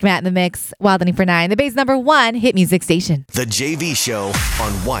 it's Magic Matt in the mix. Wild 94.9, the Bay's #1 hit music station. The JV Show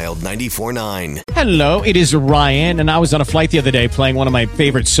on Wild 94.9. Hello, it is Ryan, and I was on a flight the other day playing one of my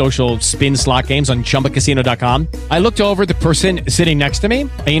favorite social spin slot games on ChumbaCasino.com. I looked over at the person sitting next to me,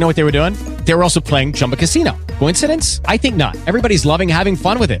 and you know what they were doing? They were also playing Chumba Casino. Coincidence? I think not. Everybody's loving having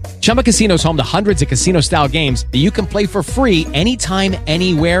fun with it. Chumba Casino is home to hundreds of casino-style games that you can play for free anytime,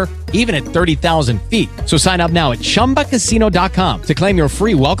 anywhere, even at 30,000 feet. So sign up now at ChumbaCasino.com to claim your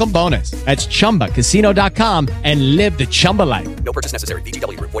free welcome bonus. That's ChumbaCasino.com and live the Chumba life. No purchase necessary.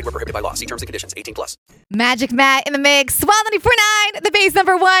 VGW. Void where prohibited by law. See terms and conditions. 18+. Magic Matt in the mix. Wild 94.9, the Bay's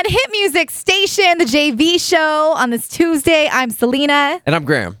 #1 hit music station. The JV Show on this Tuesday. I'm Selena. And I'm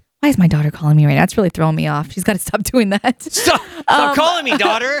Graham. Why is my daughter calling me right now? It's really throwing me off. She's got to stop doing that. Stop calling me,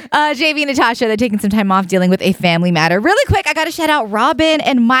 daughter. JV and Natasha, they're taking some time off dealing with a family matter. Really quick, I got to shout out Robin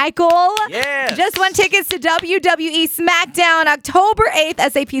and Michael. Yes. Just won tickets to WWE SmackDown October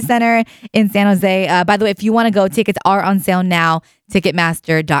 8th, SAP Center in San Jose. By the way, if you want to go, tickets are on sale now.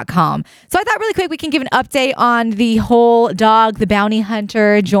 Ticketmaster.com. So I thought really quick we can give an update on the whole dog, the bounty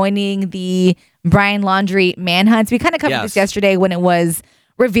hunter, joining the Brian Laundrie manhunt. We kind of covered this yesterday when it was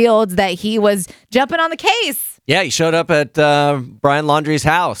revealed that he was jumping on the case. Yeah, he showed up at Brian Laundrie's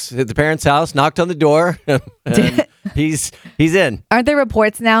house, at the parents' house, knocked on the door, and he's in. Aren't there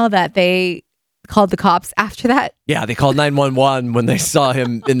reports now that they called the cops after that? Yeah, they called 911 when they saw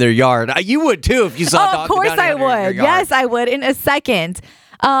him in their yard. You would too if you saw a dog. Of course I would. Yes, I would in a second.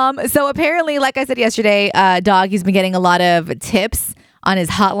 So apparently, like I said yesterday, Dog, he's been getting a lot of tips on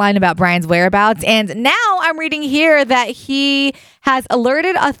his hotline about Brian's whereabouts. And now I'm reading here that he has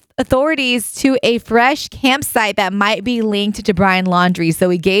alerted authorities to a fresh campsite that might be linked to Brian Laundrie. So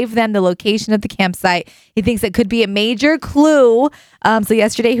he gave them the location of the campsite. He thinks it could be a major clue. So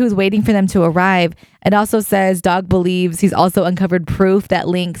yesterday he was waiting for them to arrive. It also says Dog believes he's also uncovered proof that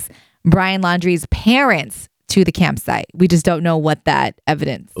links Brian Laundrie's parents to the campsite. We just don't know what that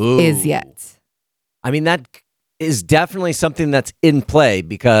evidence is yet. I mean, that is definitely something that's in play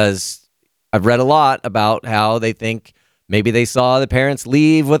because I've read a lot about how they think maybe they saw the parents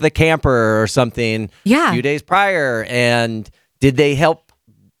leave with a camper or something a few days prior. And did they help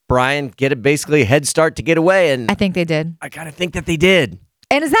Brian get basically a head start to get away? And I think they did. I kind of think that they did.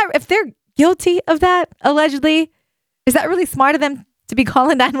 And is that, if they're guilty of that, allegedly, is that really smart of them to be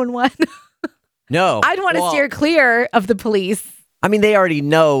calling 911? No. I'd want to steer clear of the police. I mean, they already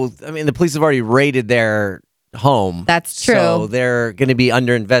know. I mean, the police have already raided their home. That's true. So they're going to be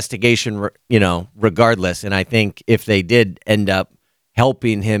under investigation, regardless. And I think if they did end up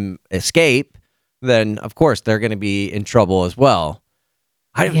helping him escape, then of course they're going to be in trouble as well.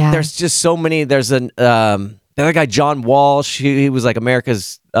 There's just so many. There's the other guy, John Walsh. He was like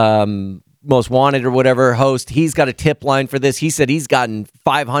America's Most Wanted or whatever host. He's got a tip line for this. He said he's gotten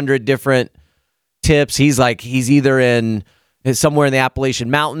 500 different tips. He's either in somewhere in the Appalachian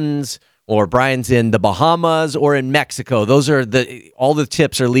Mountains, or Brian's in the Bahamas, or in Mexico. Those are all the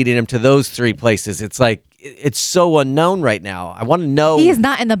tips are leading him to those three places. It's like, it's so unknown right now. I want to know. He is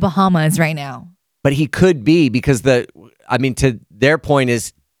not in the Bahamas right now. But he could be, because to their point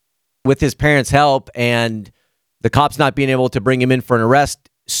is, with his parents' help and the cops not being able to bring him in for an arrest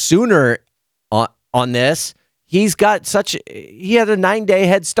sooner on this, he had a 9-day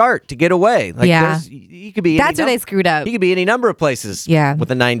head start to get away. He could be. That's where they screwed up. He could be any number of places. Yeah.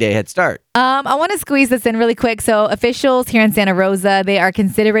 With a 9-day head start. I want to squeeze this in really quick. So officials here in Santa Rosa, they are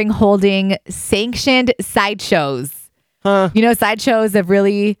considering holding sanctioned sideshows. Sideshows have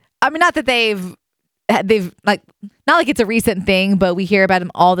really. I mean, not that they've like, not like it's a recent thing, but we hear about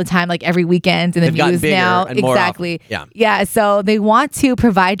them all the time, like every weekend in the news now. Exactly. Yeah. So they want to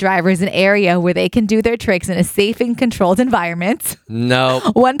provide drivers an area where they can do their tricks in a safe and controlled environment. No.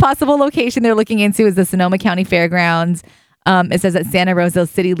 One possible location they're looking into is the Sonoma County Fairgrounds. It says that Santa Rosa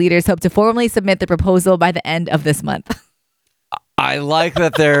city leaders hope to formally submit the proposal by the end of this month. I like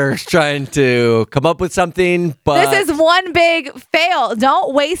that they're trying to come up with something, but this is one big fail.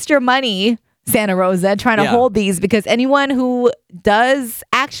 Don't waste your money, Santa Rosa, trying to hold these, because anyone who does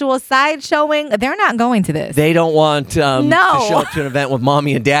actual side showing, they're not going to this. They don't want to show up to an event with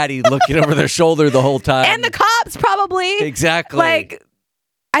mommy and daddy looking over their shoulder the whole time. And the cops probably. Exactly. Like,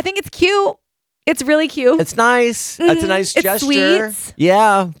 I think it's cute. It's really cute. It's nice. Mm-hmm. It's a nice gesture. Sweet.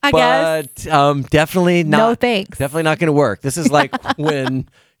 Yeah. I guess. Definitely not. No thanks. Definitely not going to work. This is like when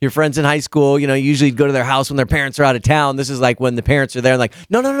your friends in high school, you usually go to their house when their parents are out of town. This is like when the parents are there and like,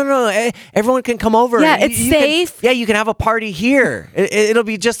 no. Everyone can come over. Yeah, it's safe. You can have a party here. It'll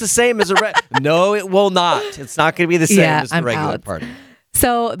be just the same as a No, it will not. It's not going to be the same as the regular party.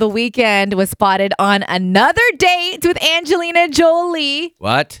 So The Weeknd was spotted on another date with Angelina Jolie.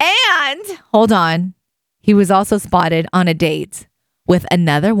 What? And, hold on, he was also spotted on a date with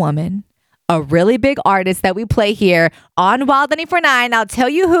another woman, a really big artist that we play here on Wild 94.9. I'll tell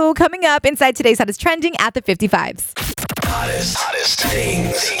you who coming up inside today's Hottest Trending at the 55s. Hottest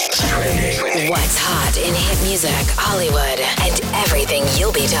things trending. What's hot in hit music, Hollywood, and everything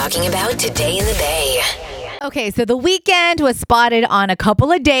you'll be talking about today in the Bay. Okay, so The Weeknd was spotted on a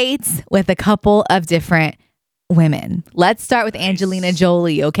couple of dates with a couple of different women. Let's start with Angelina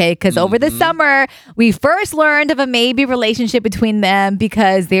Jolie, okay? Because over the summer, we first learned of a maybe relationship between them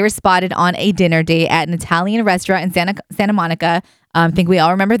because they were spotted on a dinner date at an Italian restaurant in Santa Monica. I think we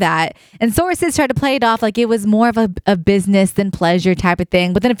all remember that. And sources tried to play it off like it was more of a business than pleasure type of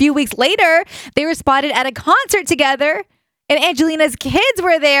thing. But then a few weeks later, they were spotted at a concert together and Angelina's kids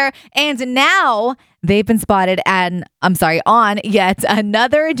were there. And now they've been spotted on yet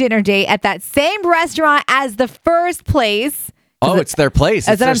another dinner date at that same restaurant as the first place. Oh, it's their place.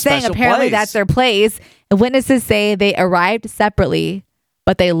 That's what I'm saying. Apparently that's their place. And witnesses say they arrived separately,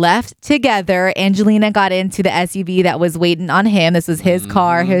 but they left together. Angelina got into the SUV that was waiting on him. This was his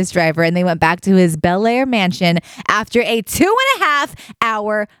car, his driver, and they went back to his Bel Air mansion after a 2.5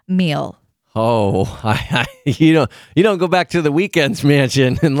 hour meal. Oh, you don't go back to the Weeknd's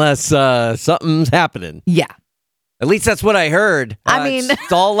mansion unless something's happening. Yeah. At least that's what I heard. I mean,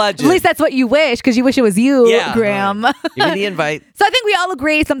 it's all legend. At least that's what you wish, because you wish it was you, Graham. Give me the invite. So I think we all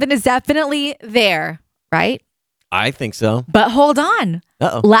agree something is definitely there, right? I think so. But hold on.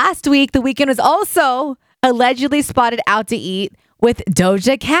 Uh-oh. Last week, The Weeknd was also allegedly spotted out to eat with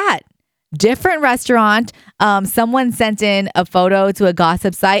Doja Cat. Different restaurant. Someone sent in a photo to a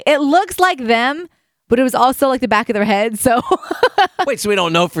gossip site. It looks like them, but it was also like the back of their head. So wait, so we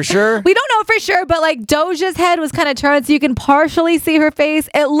don't know for sure? We don't know for sure, but like Doja's head was kind of turned so you can partially see her face.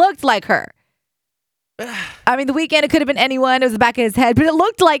 It looked like her. I mean, The Weeknd, it could have been anyone. It was the back of his head, but it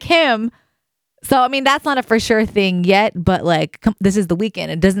looked like him. So, I mean, that's not a for sure thing yet, but like, this is The Weeknd.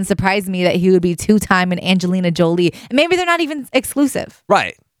 It doesn't surprise me that he would be two-time in Angelina Jolie. And maybe they're not even exclusive.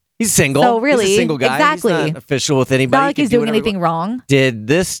 Right. He's single. So really, he's a single guy. Exactly. He's not official with anybody. Not like he's doing anything wrong. Did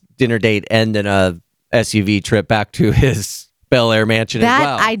this dinner date end in a SUV trip back to his Bel Air mansion as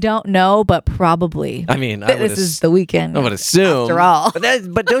well? That I don't know, but probably. I mean, this is The Weeknd. I would assume. After all.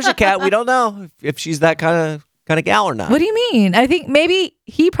 But Doja Cat, we don't know if she's that kind of gal or not. What do you mean? I think maybe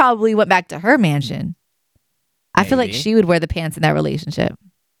he probably went back to her mansion. I feel like she would wear the pants in that relationship.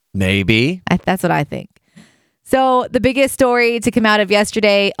 Maybe. That's what I think. So the biggest story to come out of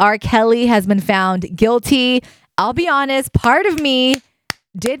yesterday, R. Kelly has been found guilty. I'll be honest, part of me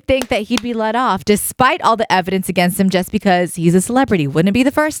did think that he'd be let off despite all the evidence against him just because he's a celebrity. Wouldn't be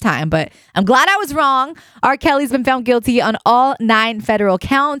the first time, but I'm glad I was wrong. R. Kelly's been found guilty on all 9 federal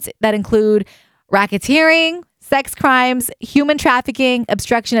counts that include racketeering, sex crimes, human trafficking,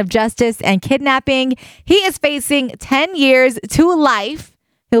 obstruction of justice, and kidnapping. He is facing 10 years to life.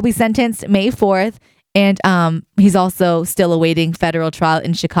 He'll be sentenced May 4th. And he's also still awaiting federal trial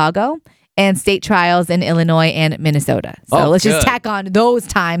in Chicago and state trials in Illinois and Minnesota. So let's just tack on those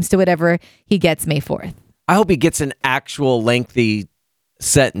times to whatever he gets May 4th. I hope he gets an actual lengthy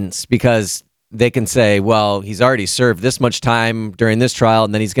sentence because they can say, well, he's already served this much time during this trial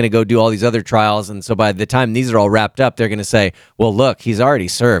and then he's going to go do all these other trials. And so by the time these are all wrapped up, they're going to say, well, look, he's already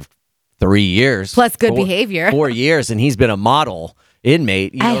served 3 years. Plus good behavior. 4 years and he's been a model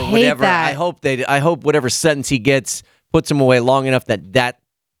inmate, I hate whatever. that. I hope whatever sentence he gets puts him away long enough that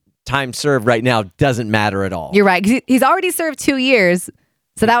time served right now doesn't matter at all. You're right. 'Cause he's already served 2 years,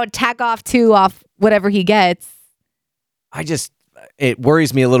 so that would tack off 2 off whatever he gets. It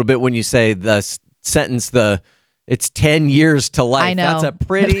worries me a little bit when you say the sentence it's 10 years to life. I know. That's a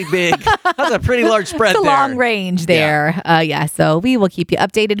pretty that's a pretty large spread It's a there. long range there. Yeah. So we will keep you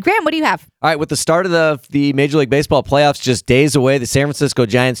updated. Graham, what do you have? All right, with the start of the Major League Baseball playoffs just days away, the San Francisco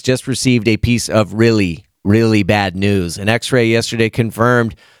Giants just received a piece of really, really bad news. An X-ray yesterday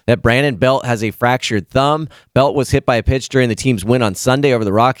confirmed that Brandon Belt has a fractured thumb. Belt was hit by a pitch during the team's win on Sunday over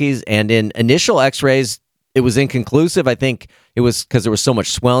the Rockies, and in initial X-rays, it was inconclusive. I think it was because there was so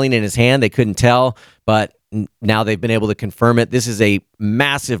much swelling in his hand, they couldn't tell, but now they've been able to confirm it. This is a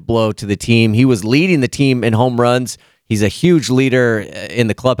massive blow to the team. He was leading the team in home runs. He's a huge leader in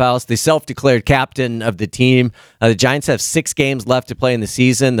the clubhouse, the self-declared captain of the team. The Giants have 6 games left to play in the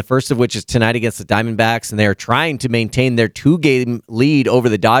season, the first of which is tonight against the Diamondbacks, and they are trying to maintain their 2-game lead over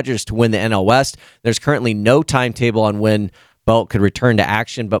the Dodgers to win the NL West. There's currently no timetable on when Belt could return to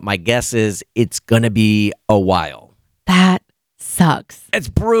action, but my guess is it's going to be a while. That sucks. It's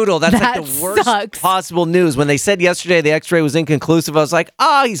brutal. That's like the worst possible news. When they said yesterday the x-ray was inconclusive, I was like,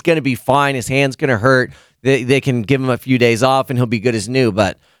 he's going to be fine. His hand's going to hurt. They can give him a few days off and he'll be good as new.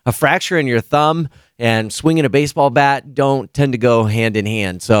 But a fracture in your thumb and swinging a baseball bat don't tend to go hand in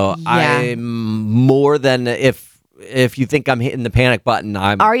hand. So I'm more than if you think I'm hitting the panic button,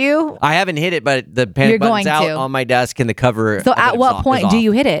 Are you? I haven't hit it, but the panic button's out on my desk and the cover. So at what point do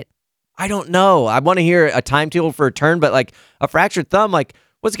you hit it? I don't know. I want to hear a timetable for a turn, but like a fractured thumb, like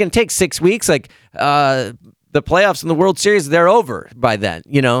what's it going to take 6 weeks? Like the playoffs and the World Series, they're over by then,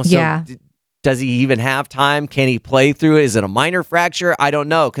 So yeah. Does he even have time? Can he play through it? Is it a minor fracture? I don't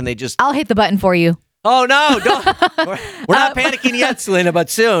know. Can they just... I'll hit the button for you. Oh, no. Don't. We're not panicking yet, Selena,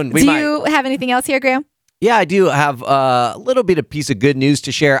 but soon. Do you have anything else here, Graham? Yeah, I do have a little bit of piece of good news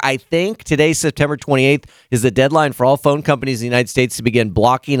to share. I think today, September 28th, is the deadline for all phone companies in the United States to begin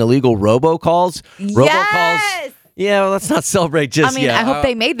blocking illegal robocalls. Yes! Robocalls. Yeah, well, let's not celebrate just yet. I hope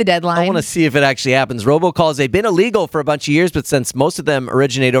they made the deadline. I want to see if it actually happens. Robocalls, they've been illegal for a bunch of years, but since most of them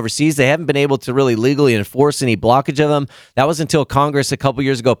originate overseas, they haven't been able to really legally enforce any blockage of them. That was until Congress a couple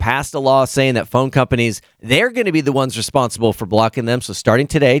years ago passed a law saying that phone companies, they're going to be the ones responsible for blocking them. So starting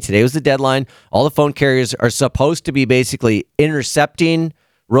today was the deadline. All the phone carriers are supposed to be basically intercepting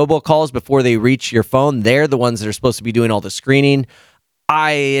robocalls before they reach your phone. They're the ones that are supposed to be doing all the screening.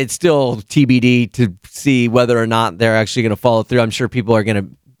 It's still TBD to see whether or not they're actually going to follow through. I'm sure people are going to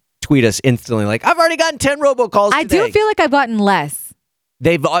tweet us instantly like, I've already gotten 10 robocalls today. I do feel like I've gotten less.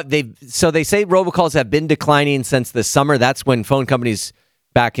 So they say robocalls have been declining since the summer. That's when phone companies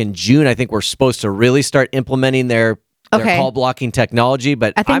back in June, I think, were supposed to really start implementing their call blocking technology,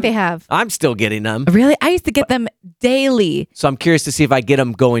 but I think they have. I'm still getting them. Really? I used to get them daily. So I'm curious to see if I get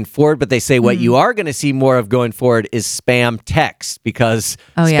them going forward, but they say what you are going to see more of going forward is spam text because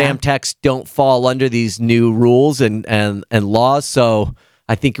spam texts don't fall under these new rules and laws. So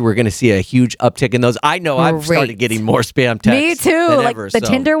I think we're going to see a huge uptick in those. I know I've started getting more spam texts. Me too. Than like ever, the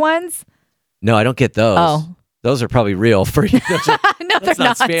Tinder ones? No, I don't get those. Oh. Those are probably real for you. No, that's they're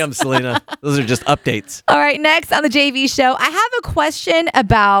not spam, Selena. Those are just updates. All right, next on the JV Show, I have a question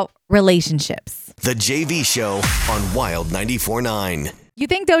about relationships. The JV Show on Wild 94.9. You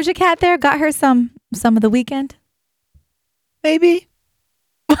think Doja Cat there got her some of the weekend? Maybe.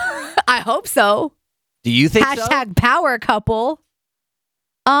 I hope so. Do you think so? # power couple.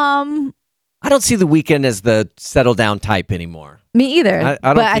 I don't see the weekend as the settle down type anymore. Me either.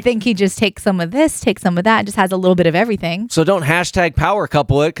 I think he just takes some of this, takes some of that, and just has a little bit of everything. So don't # power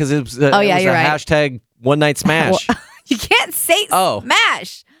couple it because it was you're right. # one night smash. Well, you can't say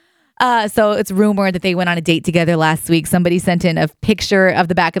smash. So it's rumored that they went on a date together last week. Somebody sent in a picture of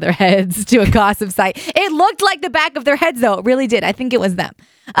the back of their heads to a gossip site. It looked like the back of their heads, though. It really did. I think it was them.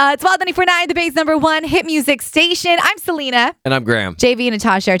 It's Wild 94.9, the Bay's #1 hit music station. I'm Selena. And I'm Graham. JV and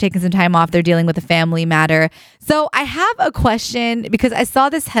Natasha are taking some time off. They're dealing with a family matter. So I have a question because I saw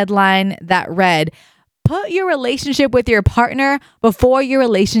this headline that read, put your relationship with your partner before your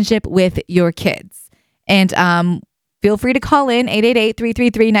relationship with your kids. And feel free to call in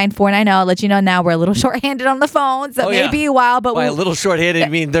 888-333-9490. I'll let you know now we're a little shorthanded on the phone, so it may be a while. But by a little shorthanded, I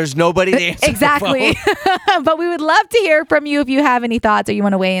mean there's nobody to answer exactly. the phone. But we would love to hear from you if you have any thoughts or you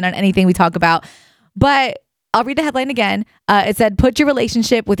want to weigh in on anything we talk about. But I'll read the headline again. It said, put your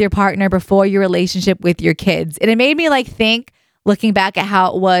relationship with your partner before your relationship with your kids. And it made me think, looking back at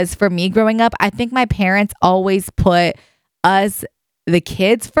how it was for me growing up, I think my parents always put us, the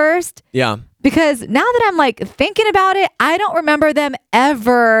kids, first. Yeah. Because now that I'm thinking about it, I don't remember them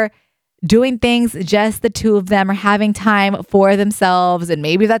ever doing things just the two of them or having time for themselves. And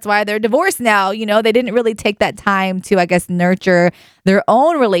maybe that's why they're divorced now. They didn't really take that time to, I guess, nurture their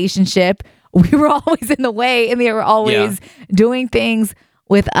own relationship. We were always in the way and they were always doing things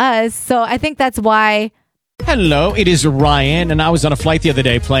with us. So I think that's why. Hello, it is Ryan, and I was on a flight the other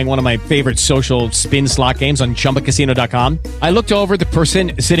day playing one of my favorite social spin slot games on ChumbaCasino.com. I looked over at the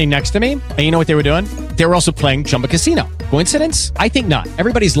person sitting next to me, and you know what they were doing? They were also playing Chumba Casino. Coincidence? I think not.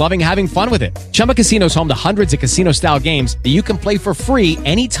 Everybody's loving having fun with it. Chumba Casino is home to hundreds of casino-style games that you can play for free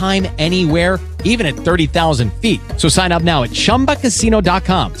anytime, anywhere, even at 30,000 feet. So sign up now at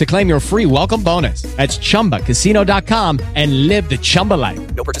ChumbaCasino.com to claim your free welcome bonus. That's ChumbaCasino.com and live the Chumba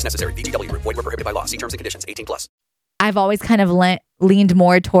life. No purchase necessary. VGW. Void where prohibited by law. See terms and conditions. 18+. I've always kind of leaned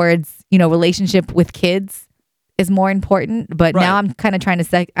more towards, relationship with kids. is more important. But now I'm kind of trying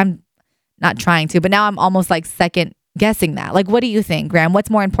to I'm not trying to, but now I'm almost like second guessing that. Like, what do you think, Graham? What's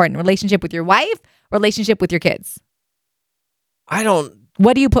more important? Relationship with your wife, relationship with your kids?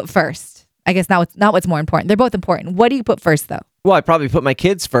 What do you put first? I guess not what's more important. They're both important. What do you put first, though? Well, I probably put my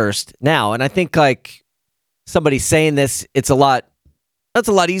kids first now. And I think like somebody saying this, that's a lot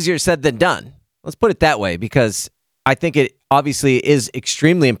easier said than done. Let's put it that way, because I think it obviously is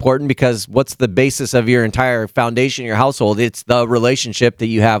extremely important, because what's the basis of your entire foundation, your household? It's the relationship that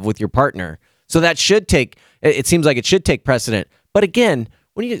you have with your partner. So that it seems like it should take precedent. But again,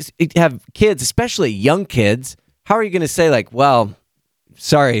 when you have kids, especially young kids, how are you going to say like, well,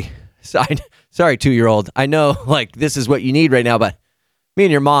 sorry, 2-year-old, I know like this is what you need right now, but me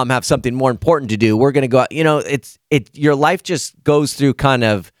and your mom have something more important to do. We're going to go out. Your life just goes through kind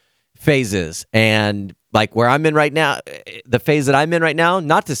of phases. And like where I'm in right now, the phase that I'm in right now,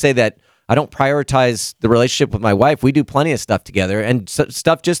 not to say that I don't prioritize the relationship with my wife. We do plenty of stuff together and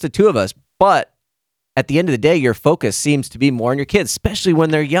stuff just the two of us. But at the end of the day, your focus seems to be more on your kids, especially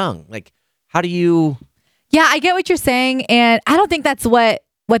when they're young. Like, how do you... Yeah, I get what you're saying. And I don't think that's what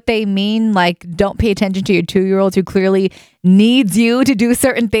they mean. Like, don't pay attention to your 2-year-old who clearly needs you to do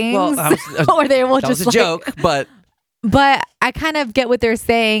certain things. Well, or they will that just was a joke, but... But I kind of get what they're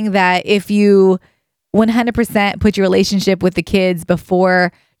saying, that if you 100% put your relationship with the kids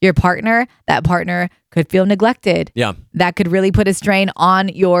before your partner, that partner could feel neglected. Yeah. That could really put a strain on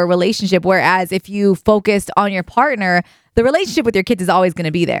your relationship. Whereas if you focused on your partner, the relationship with your kids is always going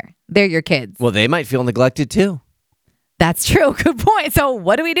to be there. They're your kids. Well, they might feel neglected too. That's true. Good point. So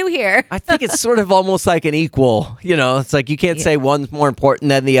what do we do here? I think it's sort of almost like an equal, it's like you can't say one's more important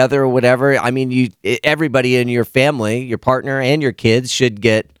than the other or whatever. I mean, everybody in your family, your partner and your kids should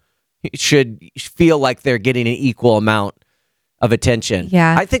feel like they're getting an equal amount of attention.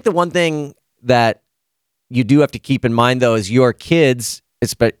 Yeah. I think the one thing that you do have to keep in mind though is your kids,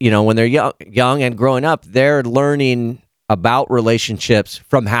 when they're young and growing up, they're learning about relationships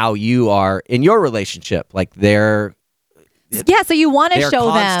from how you are in your relationship. Like so you want to show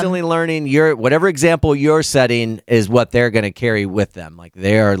them. They're constantly learning. Whatever example you're setting is what they're going to carry with them. Like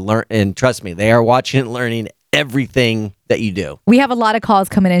they are and trust me, they are watching and learning everything that you do. We have a lot of calls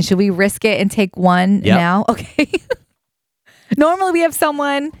coming in. Should we risk it and take one now? Okay. Normally we have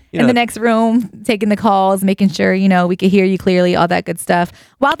someone in the next room taking the calls, making sure, we can hear you clearly, all that good stuff.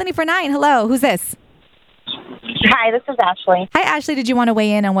 Wild 949, hello. Who's this? Hi, this is Ashley. Hi, Ashley. Did you want to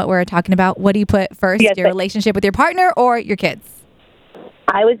weigh in on what we're talking about? What do you put first, your relationship with your partner or your kids?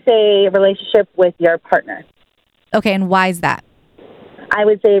 I would say relationship with your partner. Okay, and why is that? I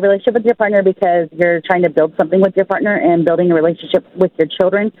would say relationship with your partner because you're trying to build something with your partner, and building a relationship with your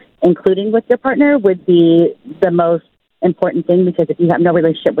children, including with your partner, would be the most important thing, because if you have no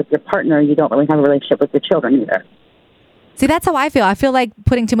relationship with your partner, you don't really have a relationship with your children either. See, that's how I feel. I feel like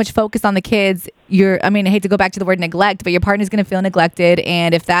putting too much focus on the kids, I hate to go back to the word neglect, but your partner's going to feel neglected.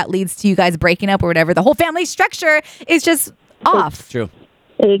 And if that leads to you guys breaking up or whatever, the whole family structure is just off. True.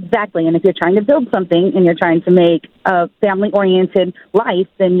 Exactly. And if you're trying to build something and you're trying to make a family-oriented life,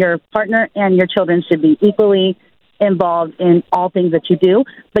 then your partner and your children should be equally involved in all things that you do.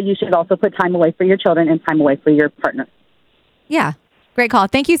 But you should also put time away for your children and time away for your partner. Yeah. Great call.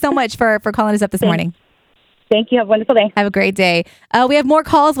 Thank you so much for calling us up this morning. Thank you. Have a wonderful day. Have a great day. We have more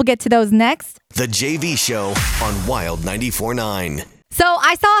calls. We'll get to those next. The JV Show on Wild 94.9. So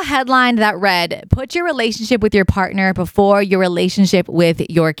I saw a headline that read, put your relationship with your partner before your relationship with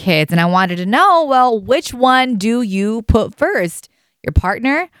your kids. And I wanted to know, well, which one do you put first? Your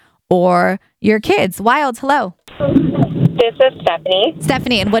partner or your kids? Wild, hello. This is Stephanie.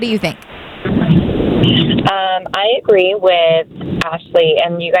 Stephanie, and what do you think? I agree with Ashley,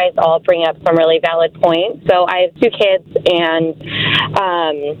 and you guys all bring up some really valid points. So I have 2 kids, and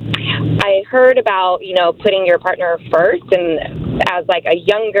I heard about, putting your partner first, and as like a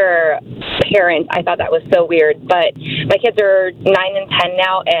younger parent, I thought that was so weird. But my kids are 9 and 10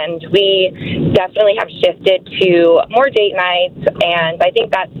 now, and we definitely have shifted to more date nights, and I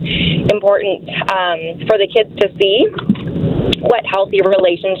think that's important for the kids to see what healthy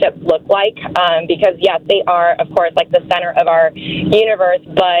relationships look like, because yes, they are, of course, like the center of our universe,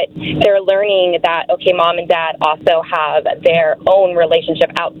 but they're learning that, okay, mom and dad also have their own relationship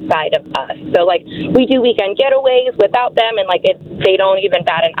outside of us. So like we do weekend getaways without them, and like they don't even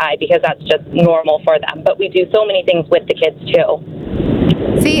bat an eye because that's just normal for them. But we do so many things with the kids too.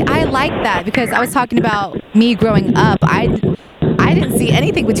 See, I like that, because I was talking about me growing up. I didn't see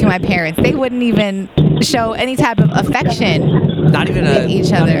anything between my parents. They wouldn't even show any type of affection Not even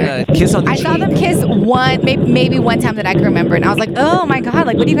each other. Not even a kiss on the I cheek. saw them kiss maybe one time that I can remember, and I was like, oh my God,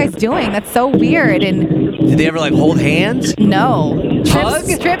 like what are you guys doing? That's so weird. And did they ever like hold hands? No.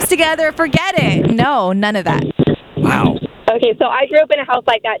 Hug? Trips together, forget it. No, none of that. Wow. Okay, so I grew up in a house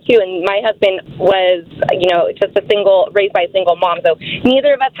like that too, and my husband was, just raised by a single mom. So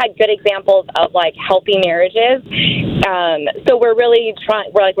neither of us had good examples of like healthy marriages. So we're really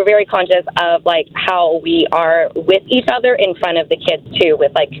we're very conscious of like how we are with each other in front of the kids too,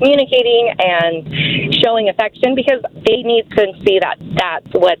 with like communicating and showing affection, because they need to see that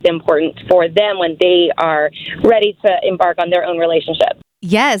that's what's important for them when they are ready to embark on their own relationship.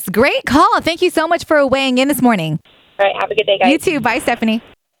 Yes, great call. Thank you so much for weighing in this morning. All right, have a good day, guys. You too. Bye, Stephanie.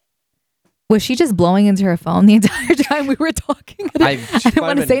 Was she just blowing into her phone the entire time we were talking? I didn't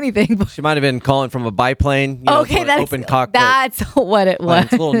want to say anything. But... She might have been calling from a biplane. Okay, open cockpit. That's what it was.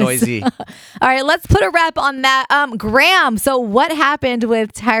 It's a little noisy. All right, let's put a wrap on that. Graham, so what happened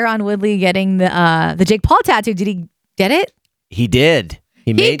with Tyron Woodley getting the Jake Paul tattoo? Did he get it? He did.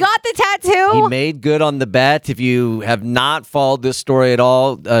 He got the tattoo? He made good on the bet. If you have not followed this story at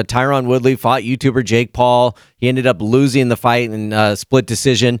all, Tyron Woodley fought YouTuber Jake Paul. He ended up losing the fight in split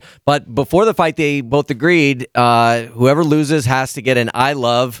decision. But before the fight, they both agreed whoever loses has to get an I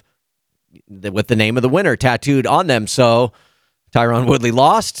love with the name of the winner tattooed on them. So Tyron Woodley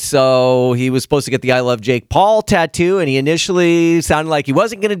lost, so he was supposed to get the I love Jake Paul tattoo, and he initially sounded like he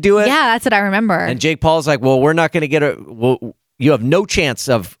wasn't going to do it. Yeah, that's what I remember. And Jake Paul's like, well, we're not going to get you have no chance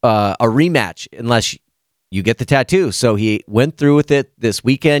of a rematch unless you get the tattoo. So he went through with it this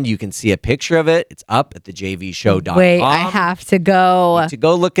weekend. You can see a picture of it. It's up at thejvshow.com. Wait, I have to go. You need to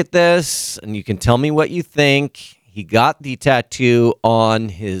go look at this, and you can tell me what you think. He got the tattoo on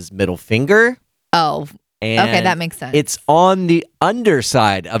his middle finger. Oh, okay, that makes sense. It's on the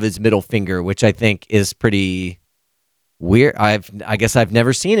underside of his middle finger, which I think is pretty weird. I guess I've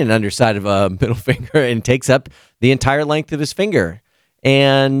never seen an underside of a middle finger, and it takes up the entire length of his finger.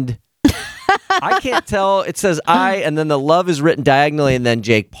 And I can't tell. It says I, and then the love is written diagonally, and then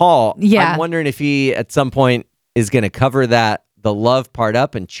Jake Paul. Yeah. I'm wondering if he at some point is going to cover the love part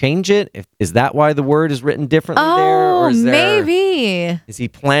up and change it. Is that why the word is written differently there? Or maybe. Is he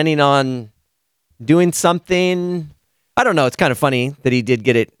planning on doing something? I don't know. It's kind of funny that he did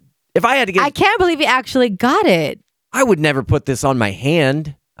get it. If I had to get, I can't believe he actually got it. I would never put this on my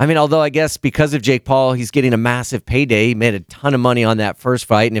hand. I mean, although I guess because of Jake Paul, he's getting a massive payday. He made a ton of money on that first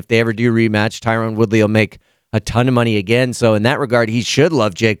fight. And if they ever do rematch, Tyron Woodley will make a ton of money again. So in that regard, he should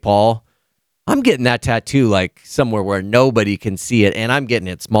love Jake Paul. I'm getting that tattoo like somewhere where nobody can see it. And I'm getting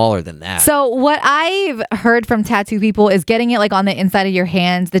it smaller than that. So what I've heard from tattoo people is getting it like on the inside of your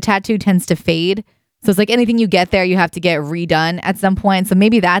hands. The tattoo tends to fade. So it's like anything you get there, you have to get redone at some point. So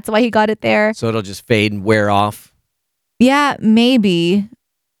maybe that's why he got it there. So it'll just fade and wear off. Yeah, maybe.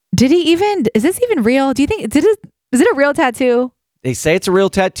 Is this even real? Do you think, is it a real tattoo? They say it's a real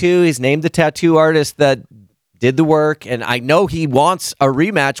tattoo. He's named the tattoo artist that did the work. And I know he wants a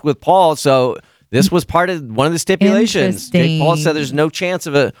rematch with Paul. So this was part of one of the stipulations. Jake Paul said there's no chance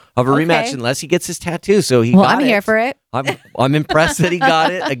of a rematch unless he gets his tattoo. So I'm here for it. I'm impressed that he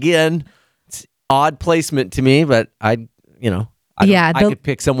got it. Again, it's odd placement to me, but I could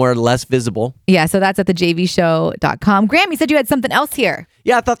pick somewhere less visible. Yeah, so that's at thejvshow.com. Graham, you said you had something else here.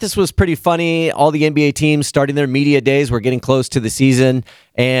 Yeah, I thought this was pretty funny. All the NBA teams starting their media days. We're getting close to the season.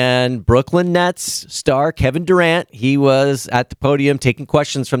 And Brooklyn Nets star Kevin Durant, he was at the podium taking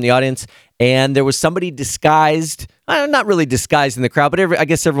questions from the audience. And there was somebody disguised, not really disguised in the crowd, but I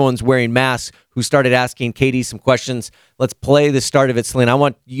guess everyone's wearing masks, who started asking KD some questions. Let's play the start of it, Selena. I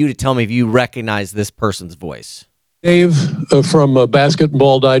want you to tell me if you recognize this person's voice. Dave from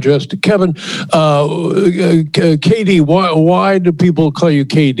Basketball Digest. Kevin, KD, why do people call you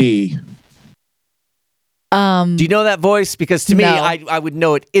KD? Do you know that voice? Because to me, I would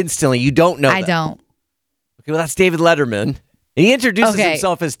know it instantly. You don't know I don't. Okay, well, that's David Letterman. And he introduces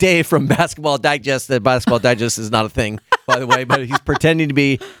himself as Dave from Basketball Digest. That Basketball Digest is not a thing, by the way, but he's pretending to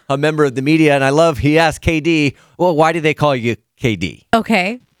be a member of the media. And I love, he asked KD, well, why do they call you KD?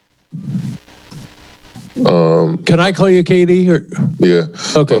 Okay. Can I call you KD? Yeah.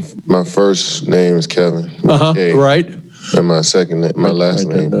 Okay. My first name is Kevin. Right. And my second name, my last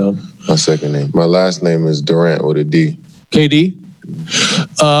name is Durant with a D. KD.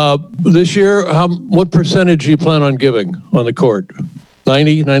 This year, what percentage do you plan on giving on the court?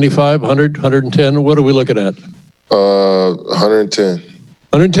 90, 95, 100, 110? What are we looking at? 110.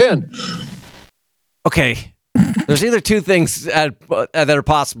 110. Okay. There's either two things that are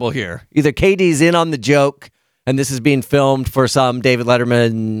possible here. Either KD's in on the joke and this is being filmed for some David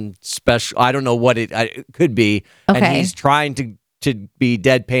Letterman special. I don't know what it could be. Okay. And he's trying to be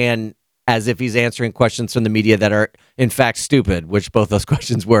deadpan as if he's answering questions from the media that are, in fact, stupid, which both those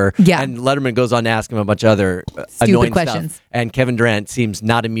questions were. Yeah. And Letterman goes on to ask him a bunch of other Stupid annoying questions. stuff. And Kevin Durant seems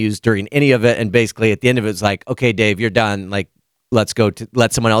not amused during any of it. And basically, at the end of it, it's like, okay, Dave, you're done. Like, let's go to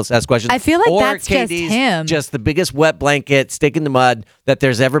let someone else ask questions. I feel like or that's just KD's him. just the biggest wet blanket, stick in the mud that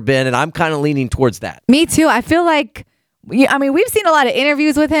there's ever been. And I'm kind of leaning towards that. Me too. I feel like, I mean, we've seen a lot of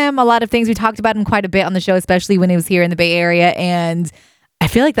interviews with him, a lot of things. We talked about him quite a bit on the show, especially when he was here in the Bay Area. And I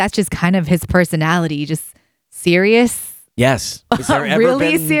feel like that's just kind of his personality, just serious. Yes. Is there ever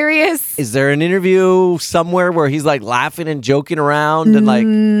really been- serious? Is there an interview somewhere where he's like laughing and joking around and like?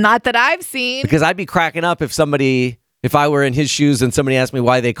 Not that I've seen. Because I'd be cracking up if I were in his shoes and somebody asked me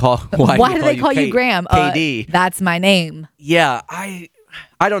why do they call you Graham? KD. That's my name. Yeah, I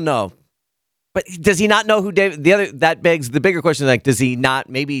don't know. But does he not know who David? That begs the bigger question. Like, does he not?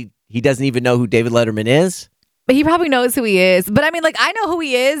 Maybe he doesn't even know who David Letterman is. But he probably knows who he is. But I mean, like, I know who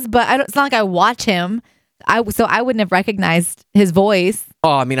he is, but it's not like I watch him. So I wouldn't have recognized his voice.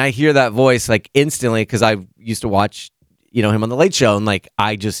 Oh, I mean, I hear that voice like instantly because I used to watch, him on the Late Show, and like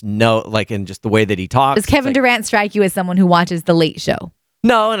I just know, like, in just the way that he talks. Does Kevin Durant strike you as someone who watches the Late Show?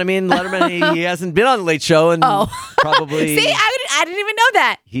 No, and I mean Letterman, he hasn't been on the Late Show, and probably See, I didn't even know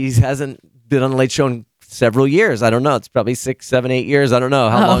that. He hasn't been on the Late Show in several years. I don't know. It's probably 6, 7, 8 years. I don't know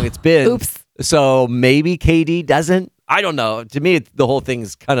how long it's been. Oops. So maybe KD doesn't. I don't know. To me, the whole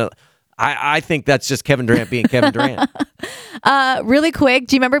thing's kind of. I think that's just Kevin Durant being Kevin Durant. Really quick,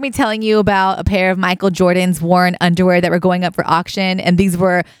 do you remember me telling you about a pair of Michael Jordan's worn underwear that were going up for auction, and these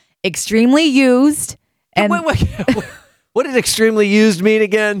were extremely used? And wait. What does extremely used mean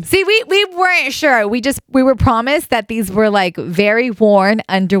again? See, we weren't sure. We were promised that these were like very worn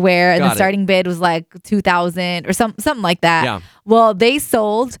underwear, and the starting bid was like $2,000 or something like that. Yeah. Well, they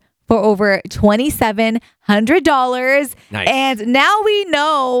sold for over $2,700, Nice. and now we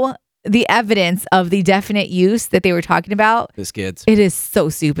know the evidence of the definite use that they were talking about. This kids. It is so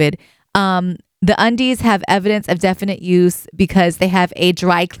stupid. The undies have evidence of definite use because they have a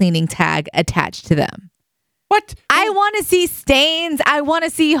dry cleaning tag attached to them. What? I want to see stains. I want to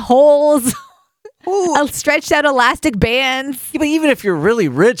see holes. Stretched out elastic bands. Yeah, but even if you're really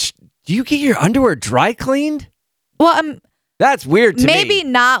rich, do you get your underwear dry cleaned? Well, that's weird to me. maybe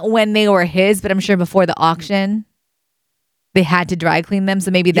not when they were his, but I'm sure before the auction, they had to dry clean them.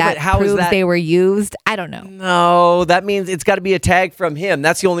 So maybe that proves they were used. I don't know. No, that means it's got to be a tag from him.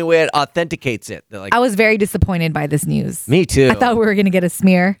 That's the only way it authenticates it. I was very disappointed by this news. Me too. I thought we were going to get a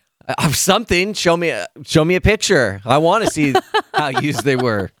smear. Something. Show me a picture. I want to see how used they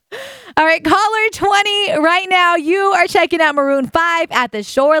were. All right, caller 20 right now. You are checking out Maroon 5 at the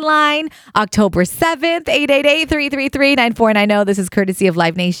Shoreline, October 7th, 888-333-9490. This is courtesy of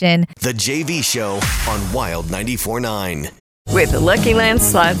Live Nation. The JV Show on Wild 94.9. With the Lucky Land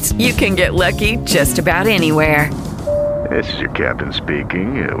Slots, you can get lucky just about anywhere. This is your captain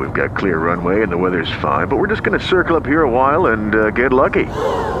speaking. We've got clear runway and the weather's fine, but we're just going to circle up here a while and get lucky.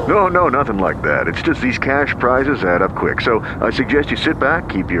 No, nothing like that. It's just these cash prizes add up quick. So I suggest you sit back,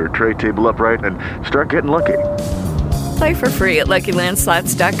 keep your tray table upright, and start getting lucky. Play for free at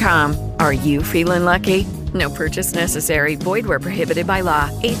LuckyLandSlots.com. Are you feeling lucky? No purchase necessary. Void where prohibited by law.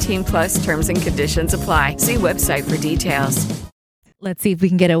 18+ terms and conditions apply. See website for details. Let's see if we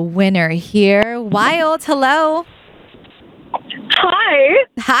can get a winner here. Wild, hello. Hi.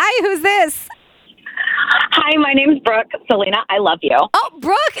 Hi, who's this? Hi, my name's Brooke. Selena, I love you. Oh,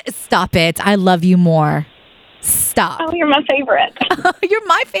 Brooke, stop it. I love you more. Stop. Oh, you're my favorite. You're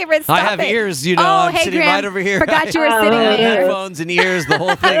my favorite. Stop I have it. ears, Oh, I'm hey, sitting Graham. right over here. Forgot you were sitting I have there. headphones and ears, the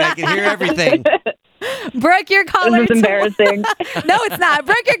whole thing. I can hear everything. Brooke, your caller. This is embarrassing. No, it's not.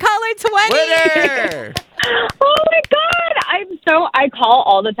 Brooke, your caller 20. Winner! Oh my God. I call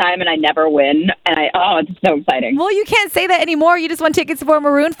all the time and I never win. And it's so exciting. Well, you can't say that anymore. You just won tickets for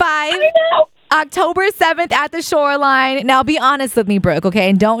Maroon 5. I know. October 7th at the Shoreline. Now, be honest with me, Brooke, okay?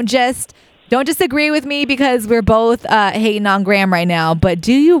 And don't just agree with me because we're both hating on Graham right now. But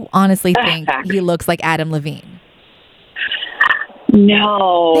do you honestly think he looks like Adam Levine?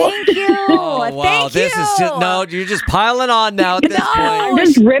 No. Thank you. Oh, wow. Thank This you. is just, no, you're just piling on now at this point. I'm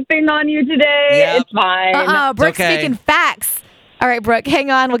just ripping on you today. Yep. It's fine. Brooke's okay. speaking facts. All right, Brooke, hang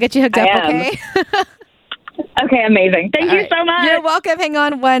on. We'll get you hooked up, I am. okay? Okay, amazing. Thank you so much. You're welcome. Hang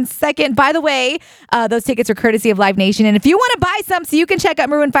on 1 second. By the way, those tickets are courtesy of Live Nation. And if you want to buy some so you can check out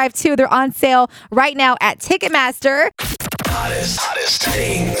Maroon 5 too, they're on sale right now at Ticketmaster. Hottest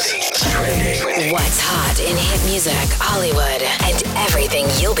things trending. What's hot in hit music, Hollywood, and everything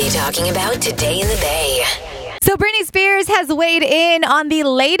you'll be talking about today in the Bay. So Britney Spears has weighed in on the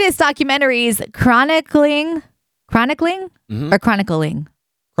latest documentaries chronicling Mm-hmm. or chronicling?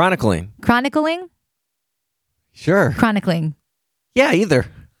 Chronicling? Sure. Chronicling. Yeah, either.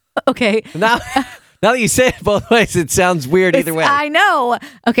 Okay. Now that you say it both ways, it sounds weird either way. I know.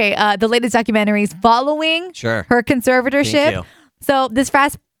 Okay, the latest documentaries following Sure. her conservatorship. Thank you. So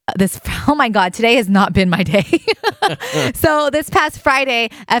oh my God, today has not been my day. So this past Friday,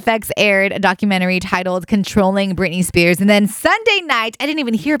 FX aired a documentary titled Controlling Britney Spears. And then Sunday night, I didn't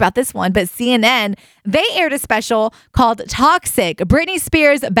even hear about this one, but CNN, they aired a special called Toxic, Britney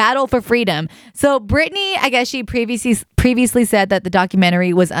Spears' Battle for Freedom. So Britney, I guess she previously said that the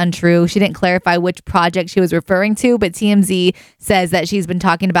documentary was untrue. She didn't clarify which project she was referring to, but TMZ says that she's been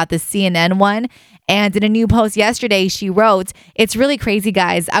talking about the CNN one. And in a new post yesterday, she wrote, "It's really crazy,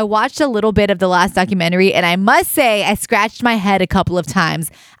 guys. I watched a little bit of the last documentary, and I must say I scratched my head a couple of times.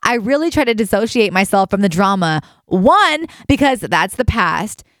 I really try to dissociate myself from the drama. 1, because that's the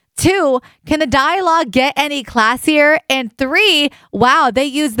past. 2, can the dialogue get any classier? And 3, wow, they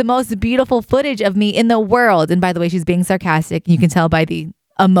used the most beautiful footage of me in the world." And by the way, she's being sarcastic. You can tell by the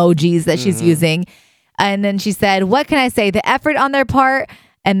emojis that she's using. And then she said, "What can I say? The effort on their part."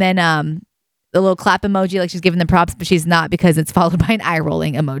 And then the little clap emoji, like she's giving them props, but she's not, because it's followed by an eye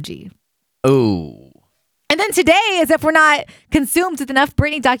rolling emoji. Oh. And then today, as if we're not consumed with enough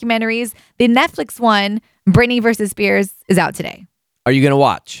Britney documentaries, the Netflix one, Britney versus Spears, is out today. Are you going to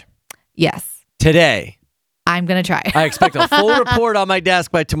watch? Yes. Today? I'm going to try. I expect a full report on my desk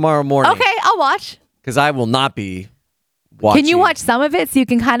by tomorrow morning. Okay, I'll watch. Because I will not be watching. Can you watch some of it so you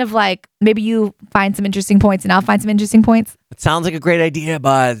can kind of like, maybe you find some interesting points and I'll find some interesting points? It sounds like a great idea,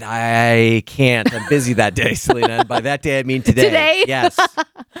 but I can't. I'm busy that day, Selena. And by that day, I mean today. Today? Yes.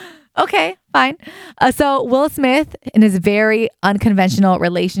 Okay, fine. So Will Smith, in his very unconventional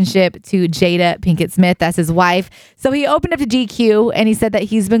relationship to Jada Pinkett Smith, that's his wife. So he opened up to GQ and he said that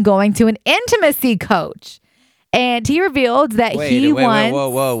he's been going to an intimacy coach. And he revealed that he wants...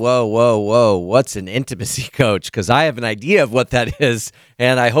 Whoa. What's an intimacy coach? Because I have an idea of what that is,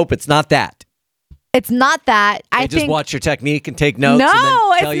 and I hope it's not that. It's not that. I just watch your technique and take notes. No, and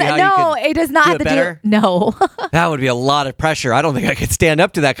then tell it's you how not, you no, can it does not do have it to better. No. That would be a lot of pressure. I don't think I could stand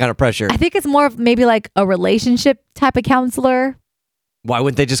up to that kind of pressure. I think it's more of maybe like a relationship type of counselor. Why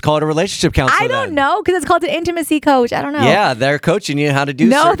wouldn't they just call it a relationship counselor? I don't know, because it's called an intimacy coach. I don't know. Yeah, they're coaching you how to do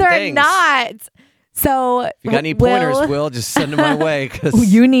certain things. No, they're not. So if you got any pointers, Will, just send them my way,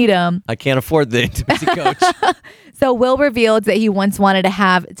 because you need them. I can't afford the intimacy coach. So Will revealed that he once wanted to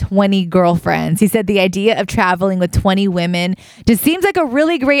have 20 girlfriends. He said the idea of traveling with 20 women just seems like a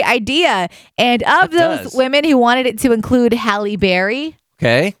really great idea. And of those women, he wanted it to include Halle Berry,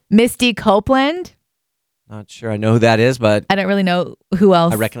 okay, Misty Copeland. Not sure I know who that is, but I don't really know who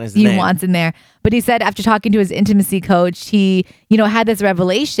else I recognize the name. He wants in there. But he said after talking to his intimacy coach, he, had this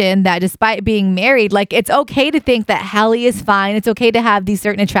revelation that despite being married, like it's okay to think that Halle is fine. It's okay to have these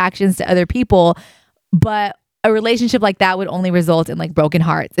certain attractions to other people, but a relationship like that would only result in like broken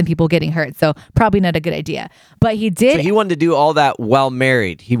hearts and people getting hurt. So probably not a good idea. But he did. So he wanted to do all that while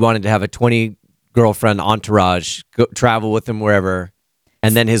married. He wanted to have a 20 girlfriend entourage, travel with him wherever.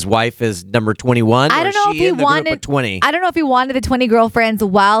 And then his wife is number 21. I don't know if he wanted 20. I don't know if he wanted the 20 girlfriends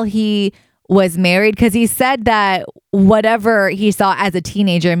while he was married, because he said that whatever he saw as a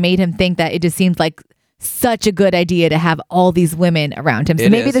teenager made him think that it just seemed like such a good idea to have all these women around him. So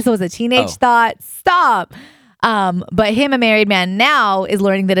maybe this was a teenage thought. Stop. But him, a married man now, is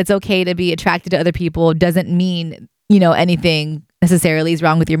learning that it's okay to be attracted to other people. Doesn't mean, anything necessarily is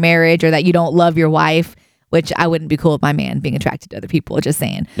wrong with your marriage or that you don't love your wife, which I wouldn't be cool with my man being attracted to other people. Just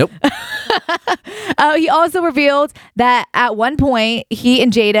saying. Nope. He also revealed that at one point, he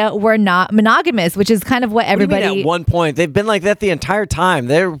and Jada were not monogamous, which is kind of what everybody... What do you mean at one point? They've been like that the entire time.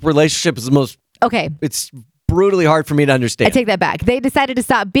 Their relationship is the most... Okay. It's brutally hard for me to understand. I take that back. They decided to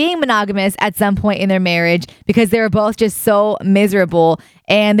stop being monogamous at some point in their marriage because they were both just so miserable.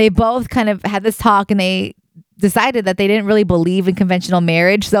 And they both kind of had this talk and they decided that they didn't really believe in conventional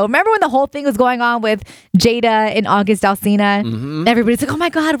marriage. So remember when the whole thing was going on with Jada and August Alsina? Mm-hmm. Everybody's like, oh my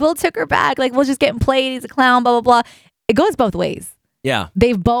God, Will took her back. Like, Will's just getting played. He's a clown, blah, blah, blah. It goes both ways. Yeah.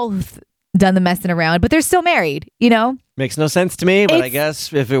 They've both done the messing around, but they're still married, Makes no sense to me, but I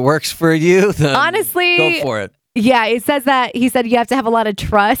guess if it works for you, then honestly, go for it. Yeah, it says that he said you have to have a lot of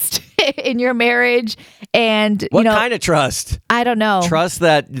trust in your marriage. And what kind of trust? I don't know. Trust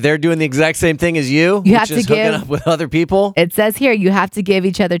that they're doing the exact same thing as you, You which have to is hooking give- up with other people. It says here you have to give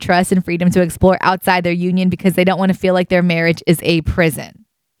each other trust and freedom to explore outside their union because they don't want to feel like their marriage is a prison.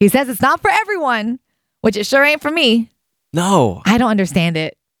 He says it's not for everyone, which it sure ain't for me. No. I don't understand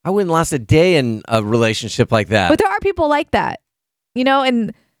it. I wouldn't last a day in a relationship like that. But there are people like that,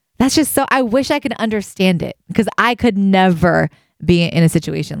 and that's just so, I wish I could understand it because I could never be in a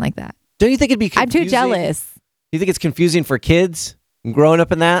situation like that. Don't you think it'd be confusing? I'm too jealous. You think it's confusing for kids growing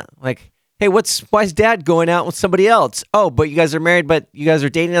up in that? Like, hey, why is dad going out with somebody else? Oh, but you guys are married, but you guys are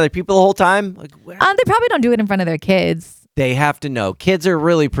dating other people the whole time? Like, they probably don't do it in front of their kids. They have to know. Kids are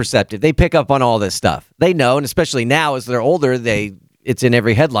really perceptive. They pick up on all this stuff. They know, and especially now as they're older, it's in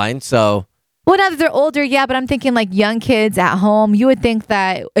every headline. So, well, now that they're older, yeah, but I'm thinking like young kids at home. You would think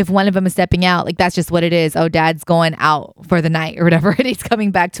that if one of them is stepping out, like that's just what it is. Oh, dad's going out for the night or whatever, and he's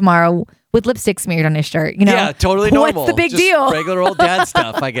coming back tomorrow with lipstick smeared on his shirt. Yeah, totally normal. What's the big just deal? Regular old dad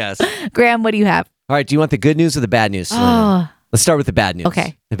stuff, I guess. Graham, what do you have? All right, do you want the good news or the bad news? Let's start with the bad news.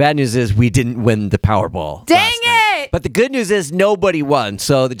 Okay. The bad news is we didn't win the Powerball. Dang it! But the good news is nobody won.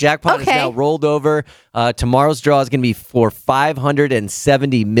 So the jackpot is now rolled over. Tomorrow's draw is going to be for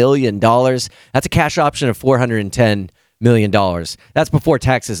 $570 million. That's a cash option of $410 million. That's before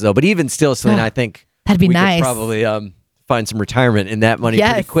taxes, though. But even still, Selena, I think that'd be we nice. could probably find some retirement in that money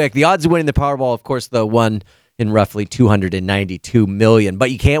pretty quick. The odds of winning the Powerball, of course, though, won in roughly $292 million.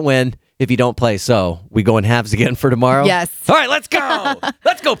 But you can't win if you don't play. So we go in halves again for tomorrow? Yes. All right, let's go.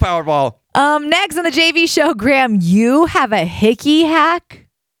 Let's go, Powerball. Next on the JV show, Graham, you have a hickey hack?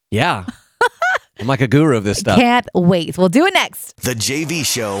 Yeah. I'm like a guru of this stuff. Can't wait. We'll do it next. The JV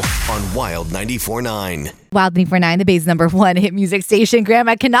show on Wild 94.9. Wild 94.9, the Bay's #1 hit music station. Graham,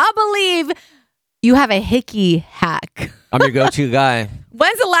 I cannot believe you have a hickey hack. I'm your go-to guy.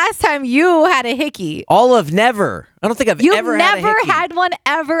 When's the last time you had a hickey? All of never. I don't think I've ever had a hickey. You've never had one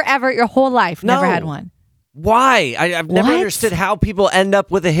ever, your whole life? No. Never had one? Why? I've never understood how people end up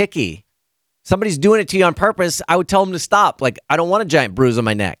with a hickey. Somebody's doing it to you on purpose. I would tell them to stop. Like, I don't want a giant bruise on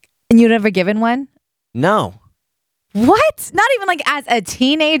my neck. And you've never given one? No. What? Not even like as a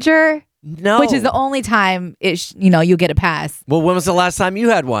teenager? No. Which is the only time you get a pass. Well, when was the last time you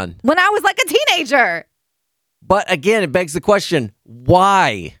had one? When I was like a teenager. But again, it begs the question,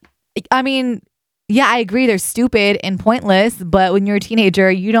 why? I mean, yeah, I agree they're stupid and pointless, but when you're a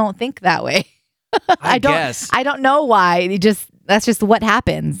teenager, you don't think that way. I guess. I don't know why. That's just what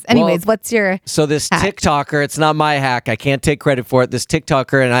happens. Anyways, what's your So this hack? TikToker, it's not my hack. I can't take credit for it. This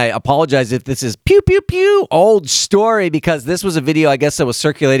TikToker, and I apologize if this is pew, old story, because this was a video, I guess, that was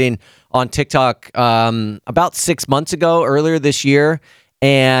circulating on TikTok about 6 months ago, earlier this year.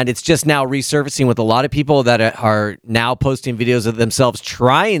 And it's just now resurfacing with a lot of people that are now posting videos of themselves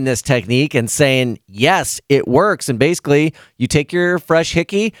trying this technique and saying, yes, it works. And basically, you take your fresh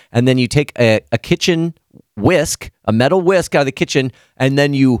hickey and then you take a kitchen whisk, a metal whisk out of the kitchen, and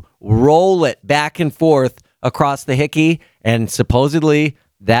then you roll it back and forth across the hickey. And supposedly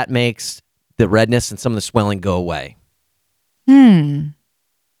that makes the redness and some of the swelling go away. I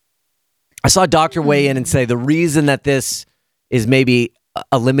saw a doctor weigh in and say the reason that this is maybe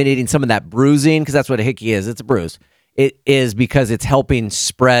eliminating some of that bruising, because that's what a hickey is. It's a bruise. It is because it's helping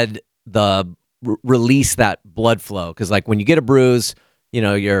spread release that blood flow. Because like when you get a bruise,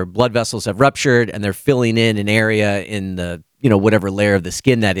 your blood vessels have ruptured and they're filling in an area in the, whatever layer of the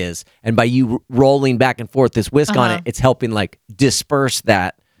skin that is. And by you rolling back and forth this whisk on it, it's helping like disperse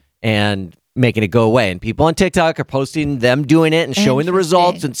that and making it go away. And people on TikTok are posting them doing it and showing the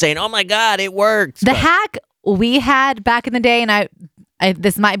results and saying, oh my God, it works. The hack we had back in the day, and I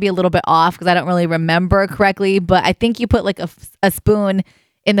this might be a little bit off because I don't really remember correctly, but I think you put like a spoon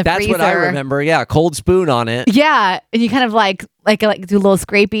in the freezer. That's what I remember. Yeah, a cold spoon on it. Yeah, and you kind of like do a little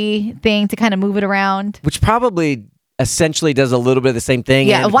scrapey thing to kind of move it around. Which probably essentially does a little bit of the same thing.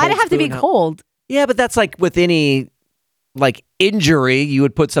 Yeah, why'd it have to be cold? Yeah, but that's like with any like injury, you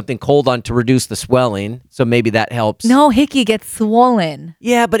would put something cold on to reduce the swelling. So maybe that helps. No, hickey gets swollen.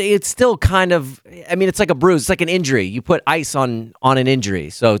 Yeah, but it's still kind of, I mean, it's like a bruise. It's like an injury. You put ice on an injury.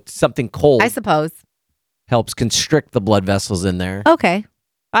 So something cold, I suppose, helps constrict the blood vessels in there. Okay.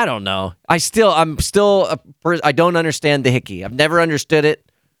 I don't know. I don't understand the hickey. I've never understood it.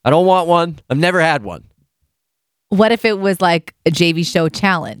 I don't want one. I've never had one. What if it was like a JV show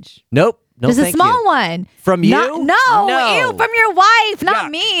challenge? Nope. No, there's a small one. From you? No. Ew, from your wife,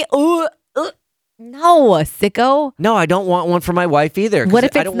 not me. Ooh, no, sicko. No, I don't want one for my wife either. What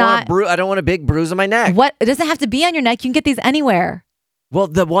if it's I don't want a big bruise on my neck. What? It doesn't have to be on your neck. You can get these anywhere. Well,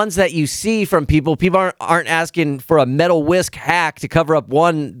 the ones that you see from people aren't asking for a metal whisk hack to cover up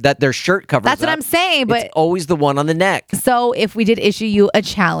one that their shirt covers. That's what I'm saying, but it's always the one on the neck. So if we did issue you a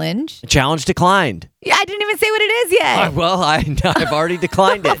challenge. Challenge declined. Yeah, I didn't even say what it is yet. Well, I've already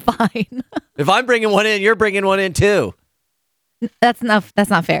declined it. Fine. If I'm bringing one in, you're bringing one in too. That's enough. That's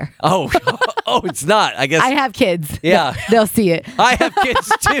not fair. Oh, No, it's not. I guess I have kids. Yeah. They'll see it. I have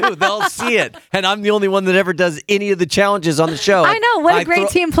kids too. They'll see it. And I'm the only one that ever does any of the challenges on the show. I know. What a great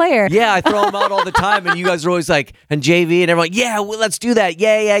team player. Yeah, I throw them out all the time. And you guys are always like, and JV and everyone, yeah, well, let's do that.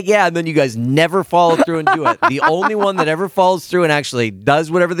 Yeah. And then you guys never follow through and do it. The only one that ever follows through and actually does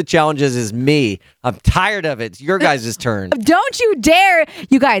whatever the challenge is me. I'm tired of it. It's your guys' turn. Don't you dare.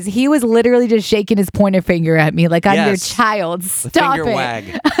 You guys, he was literally just shaking his pointer finger at me like I'm your child. Stop finger it.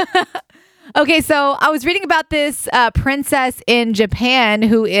 Wag. Okay, so I was reading about this princess in Japan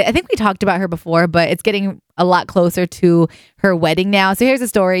who I think we talked about her before, but it's getting a lot closer to her wedding now. So here's the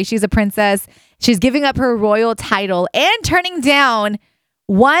story. She's a princess. She's giving up her royal title and turning down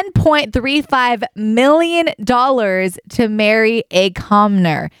 $1.35 million to marry a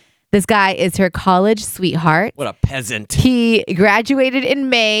commoner. This guy is her college sweetheart. What a peasant. He graduated in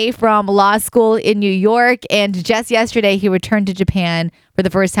May from law school in New York, and just yesterday he returned to Japan for the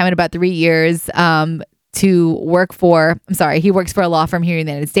first time in about 3 years to work for, he works for a law firm here in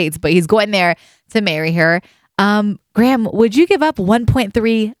the United States, but he's going there to marry her. Graham, would you give up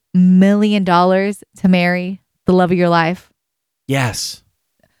 $1.3 million to marry the love of your life? Yes.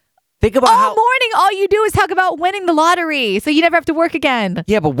 Think about all morning, all you do is talk about winning the lottery, so you never have to work again.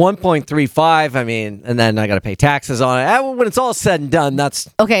 Yeah, but 1.35, I mean, and then I got to pay taxes on it. When it's all said and done, that's...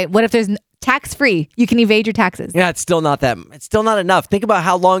 Okay, what if there's tax-free? You can evade your taxes. Yeah, it's still not enough. Think about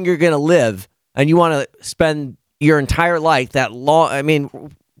how long you're going to live, and you want to spend your entire life that long. I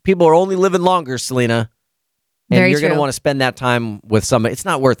mean, people are only living longer, Selena. And Very you're going to want to spend that time with somebody. It's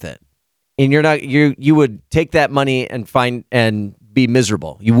not worth it. And you would take that money and be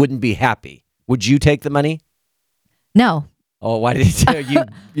miserable. You wouldn't be happy. Would you take the money? No. Oh, why did you?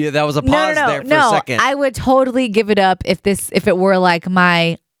 Yeah, that was a pause there for a second. I would totally give it up if it were like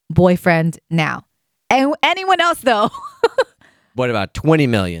my boyfriend now. And anyone else though. What about 20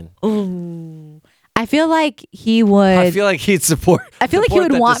 million? Ooh. I feel like he would. I feel like he'd support. I feel like he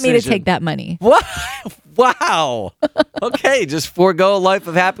would want decision. me to take that money. What? Wow. Okay, just forego a life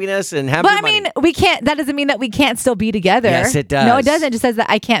of happiness and have. But I mean, we can't. That doesn't mean that we can't still be together. Yes, it does. No, it doesn't. It just says that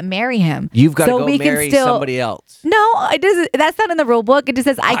I can't marry him. You've got to go we marry can still, somebody else. No, it doesn't. That's not in the rule book. It just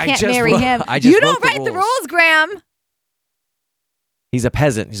says I can't marry him. You don't write the rules, Graham. He's a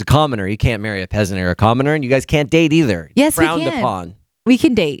peasant. He's a commoner. He can't marry a peasant or a commoner, and you guys can't date either. Yes, frowned we can. upon. We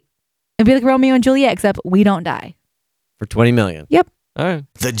can date and be like Romeo and Juliet, except we don't die. For 20 million. Yep. All right.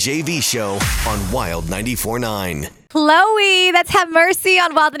 The JV Show on Wild 94.9. Chloe, that's Have Mercy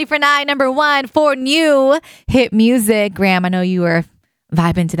on Wild 94.9, number one for new hit music. Graham, I know you were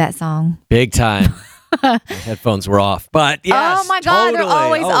vibing to that song. Big time. My headphones were off, but yes. Oh my God, totally. they're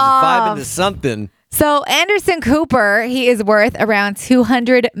always off. off. Vibing to something. So Anderson Cooper, he is worth around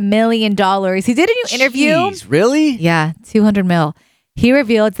 $200 million. He did a new interview. Jeez, really? Yeah, 200 mil. He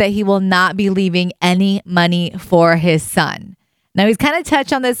revealed that he will not be leaving any money for his son. Now, he's kind of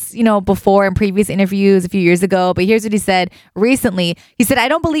touched on this, before in previous interviews a few years ago, but here's what he said recently. He said, I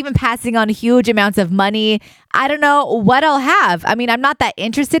don't believe in passing on huge amounts of money. I don't know what I'll have. I mean, I'm not that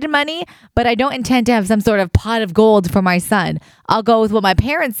interested in money, but I don't intend to have some sort of pot of gold for my son. I'll go with what my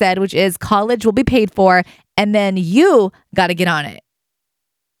parents said, which is college will be paid for, and then you got to get on it.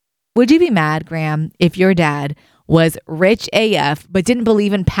 Would you be mad, Graham, if your dad was rich AF, but didn't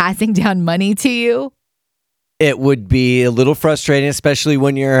believe in passing down money to you? It would be a little frustrating, especially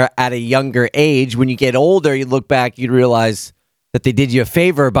when you're at a younger age. When you get older, you look back, you'd realize that they did you a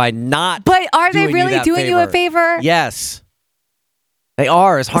favor by not. But are they really doing you a favor? Yes, they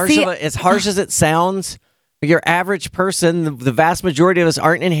are. As harsh as it sounds, your average person, the vast majority of us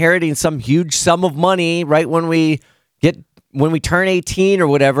aren't inheriting some huge sum of money right when we turn 18 or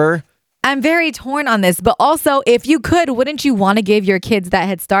whatever. I'm very torn on this, but also, if you could, wouldn't you want to give your kids that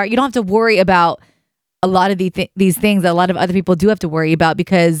head start? You don't have to worry about a lot of these things that a lot of other people do have to worry about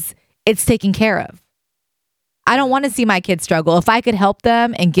because it's taken care of. I don't want to see my kids struggle. If I could help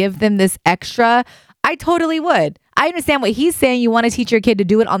them and give them this extra, I totally would. I understand what he's saying. You want to teach your kid to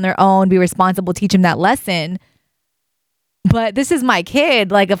do it on their own, be responsible, teach them that lesson. But this is my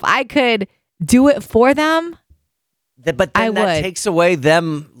kid. Like, if I could do it for them, but then that takes away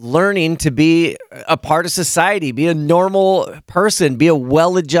them learning to be a part of society, be a normal person, be a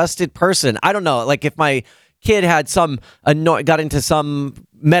well-adjusted person. I don't know. Like if my kid had got into some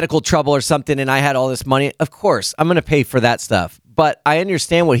medical trouble or something and I had all this money, of course, I'm going to pay for that stuff. But I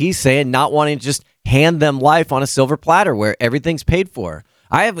understand what he's saying, not wanting to just hand them life on a silver platter where everything's paid for.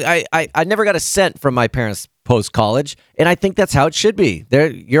 I never got a cent from my parents post-college, and I think that's how it should be.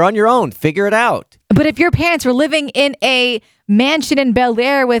 You're on your own. Figure it out. But if your parents were living in a mansion in Bel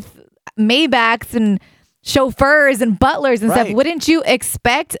Air with Maybachs and chauffeurs and butlers and stuff, wouldn't you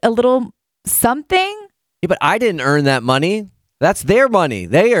expect a little something. Yeah, but I didn't earn that money. That's their money.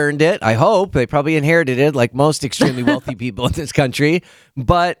 They earned it. I hope. They probably inherited it like most extremely wealthy people in this country.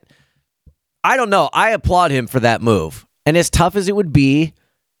 But I don't know. I applaud him for that move. And as tough as it would be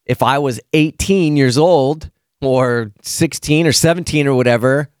if I was 18 years old or 16 or 17 or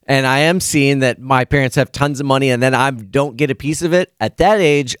whatever, and I am seeing that my parents have tons of money and then I don't get a piece of it, at that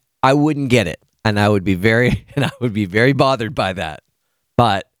age, I wouldn't get it. And I would be very bothered by that.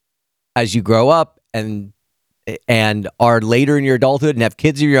 But as you grow up and are later in your adulthood and have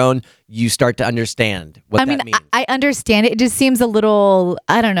kids of your own, you start to understand what that means. I understand it. It just seems a little,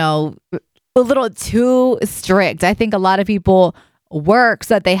 I don't know, a little too strict. I think a lot of people work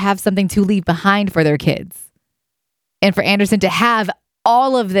so that they have something to leave behind for their kids. And for Anderson to have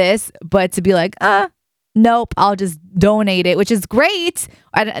all of this, but to be like, nope, I'll just donate it, which is great.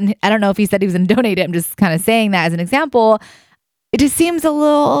 I don't know if he said he was going to donate it. I'm just kind of saying that as an example. It just seems a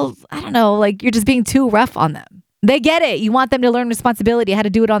little, I don't know, like you're just being too rough on them. They get it. You want them to learn responsibility, how to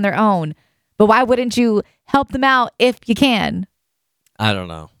do it on their own. But why wouldn't you help them out if you can? I don't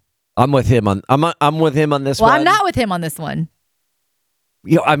know. I'm with him on I'm with him on this one. Well, I'm not with him on this one.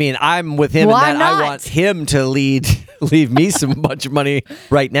 You know, I mean, I'm with him in that I want him to leave me some bunch of money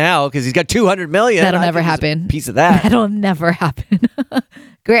right now because he's got $200 million. That'll never happen. Piece of that. That'll never happen.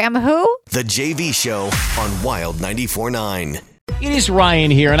 Graham, who? The JV Show on Wild 94.9. It is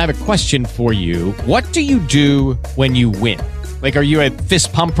Ryan here, and I have a question for you. What do you do when you win? Like, are you a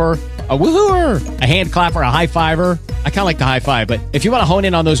fist pumper, a woohooer, a hand clapper, a high fiver? I kind of like the high five, but if you want to hone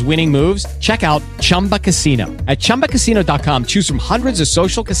in on those winning moves, check out Chumba Casino. At ChumbaCasino.com, choose from hundreds of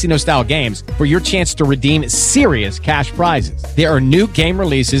social casino-style games for your chance to redeem serious cash prizes. There are new game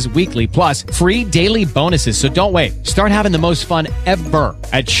releases weekly, plus free daily bonuses, so don't wait. Start having the most fun ever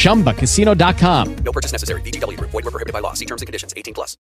at ChumbaCasino.com. No purchase necessary. VGW. Void where prohibited by law. See terms and conditions. 18+.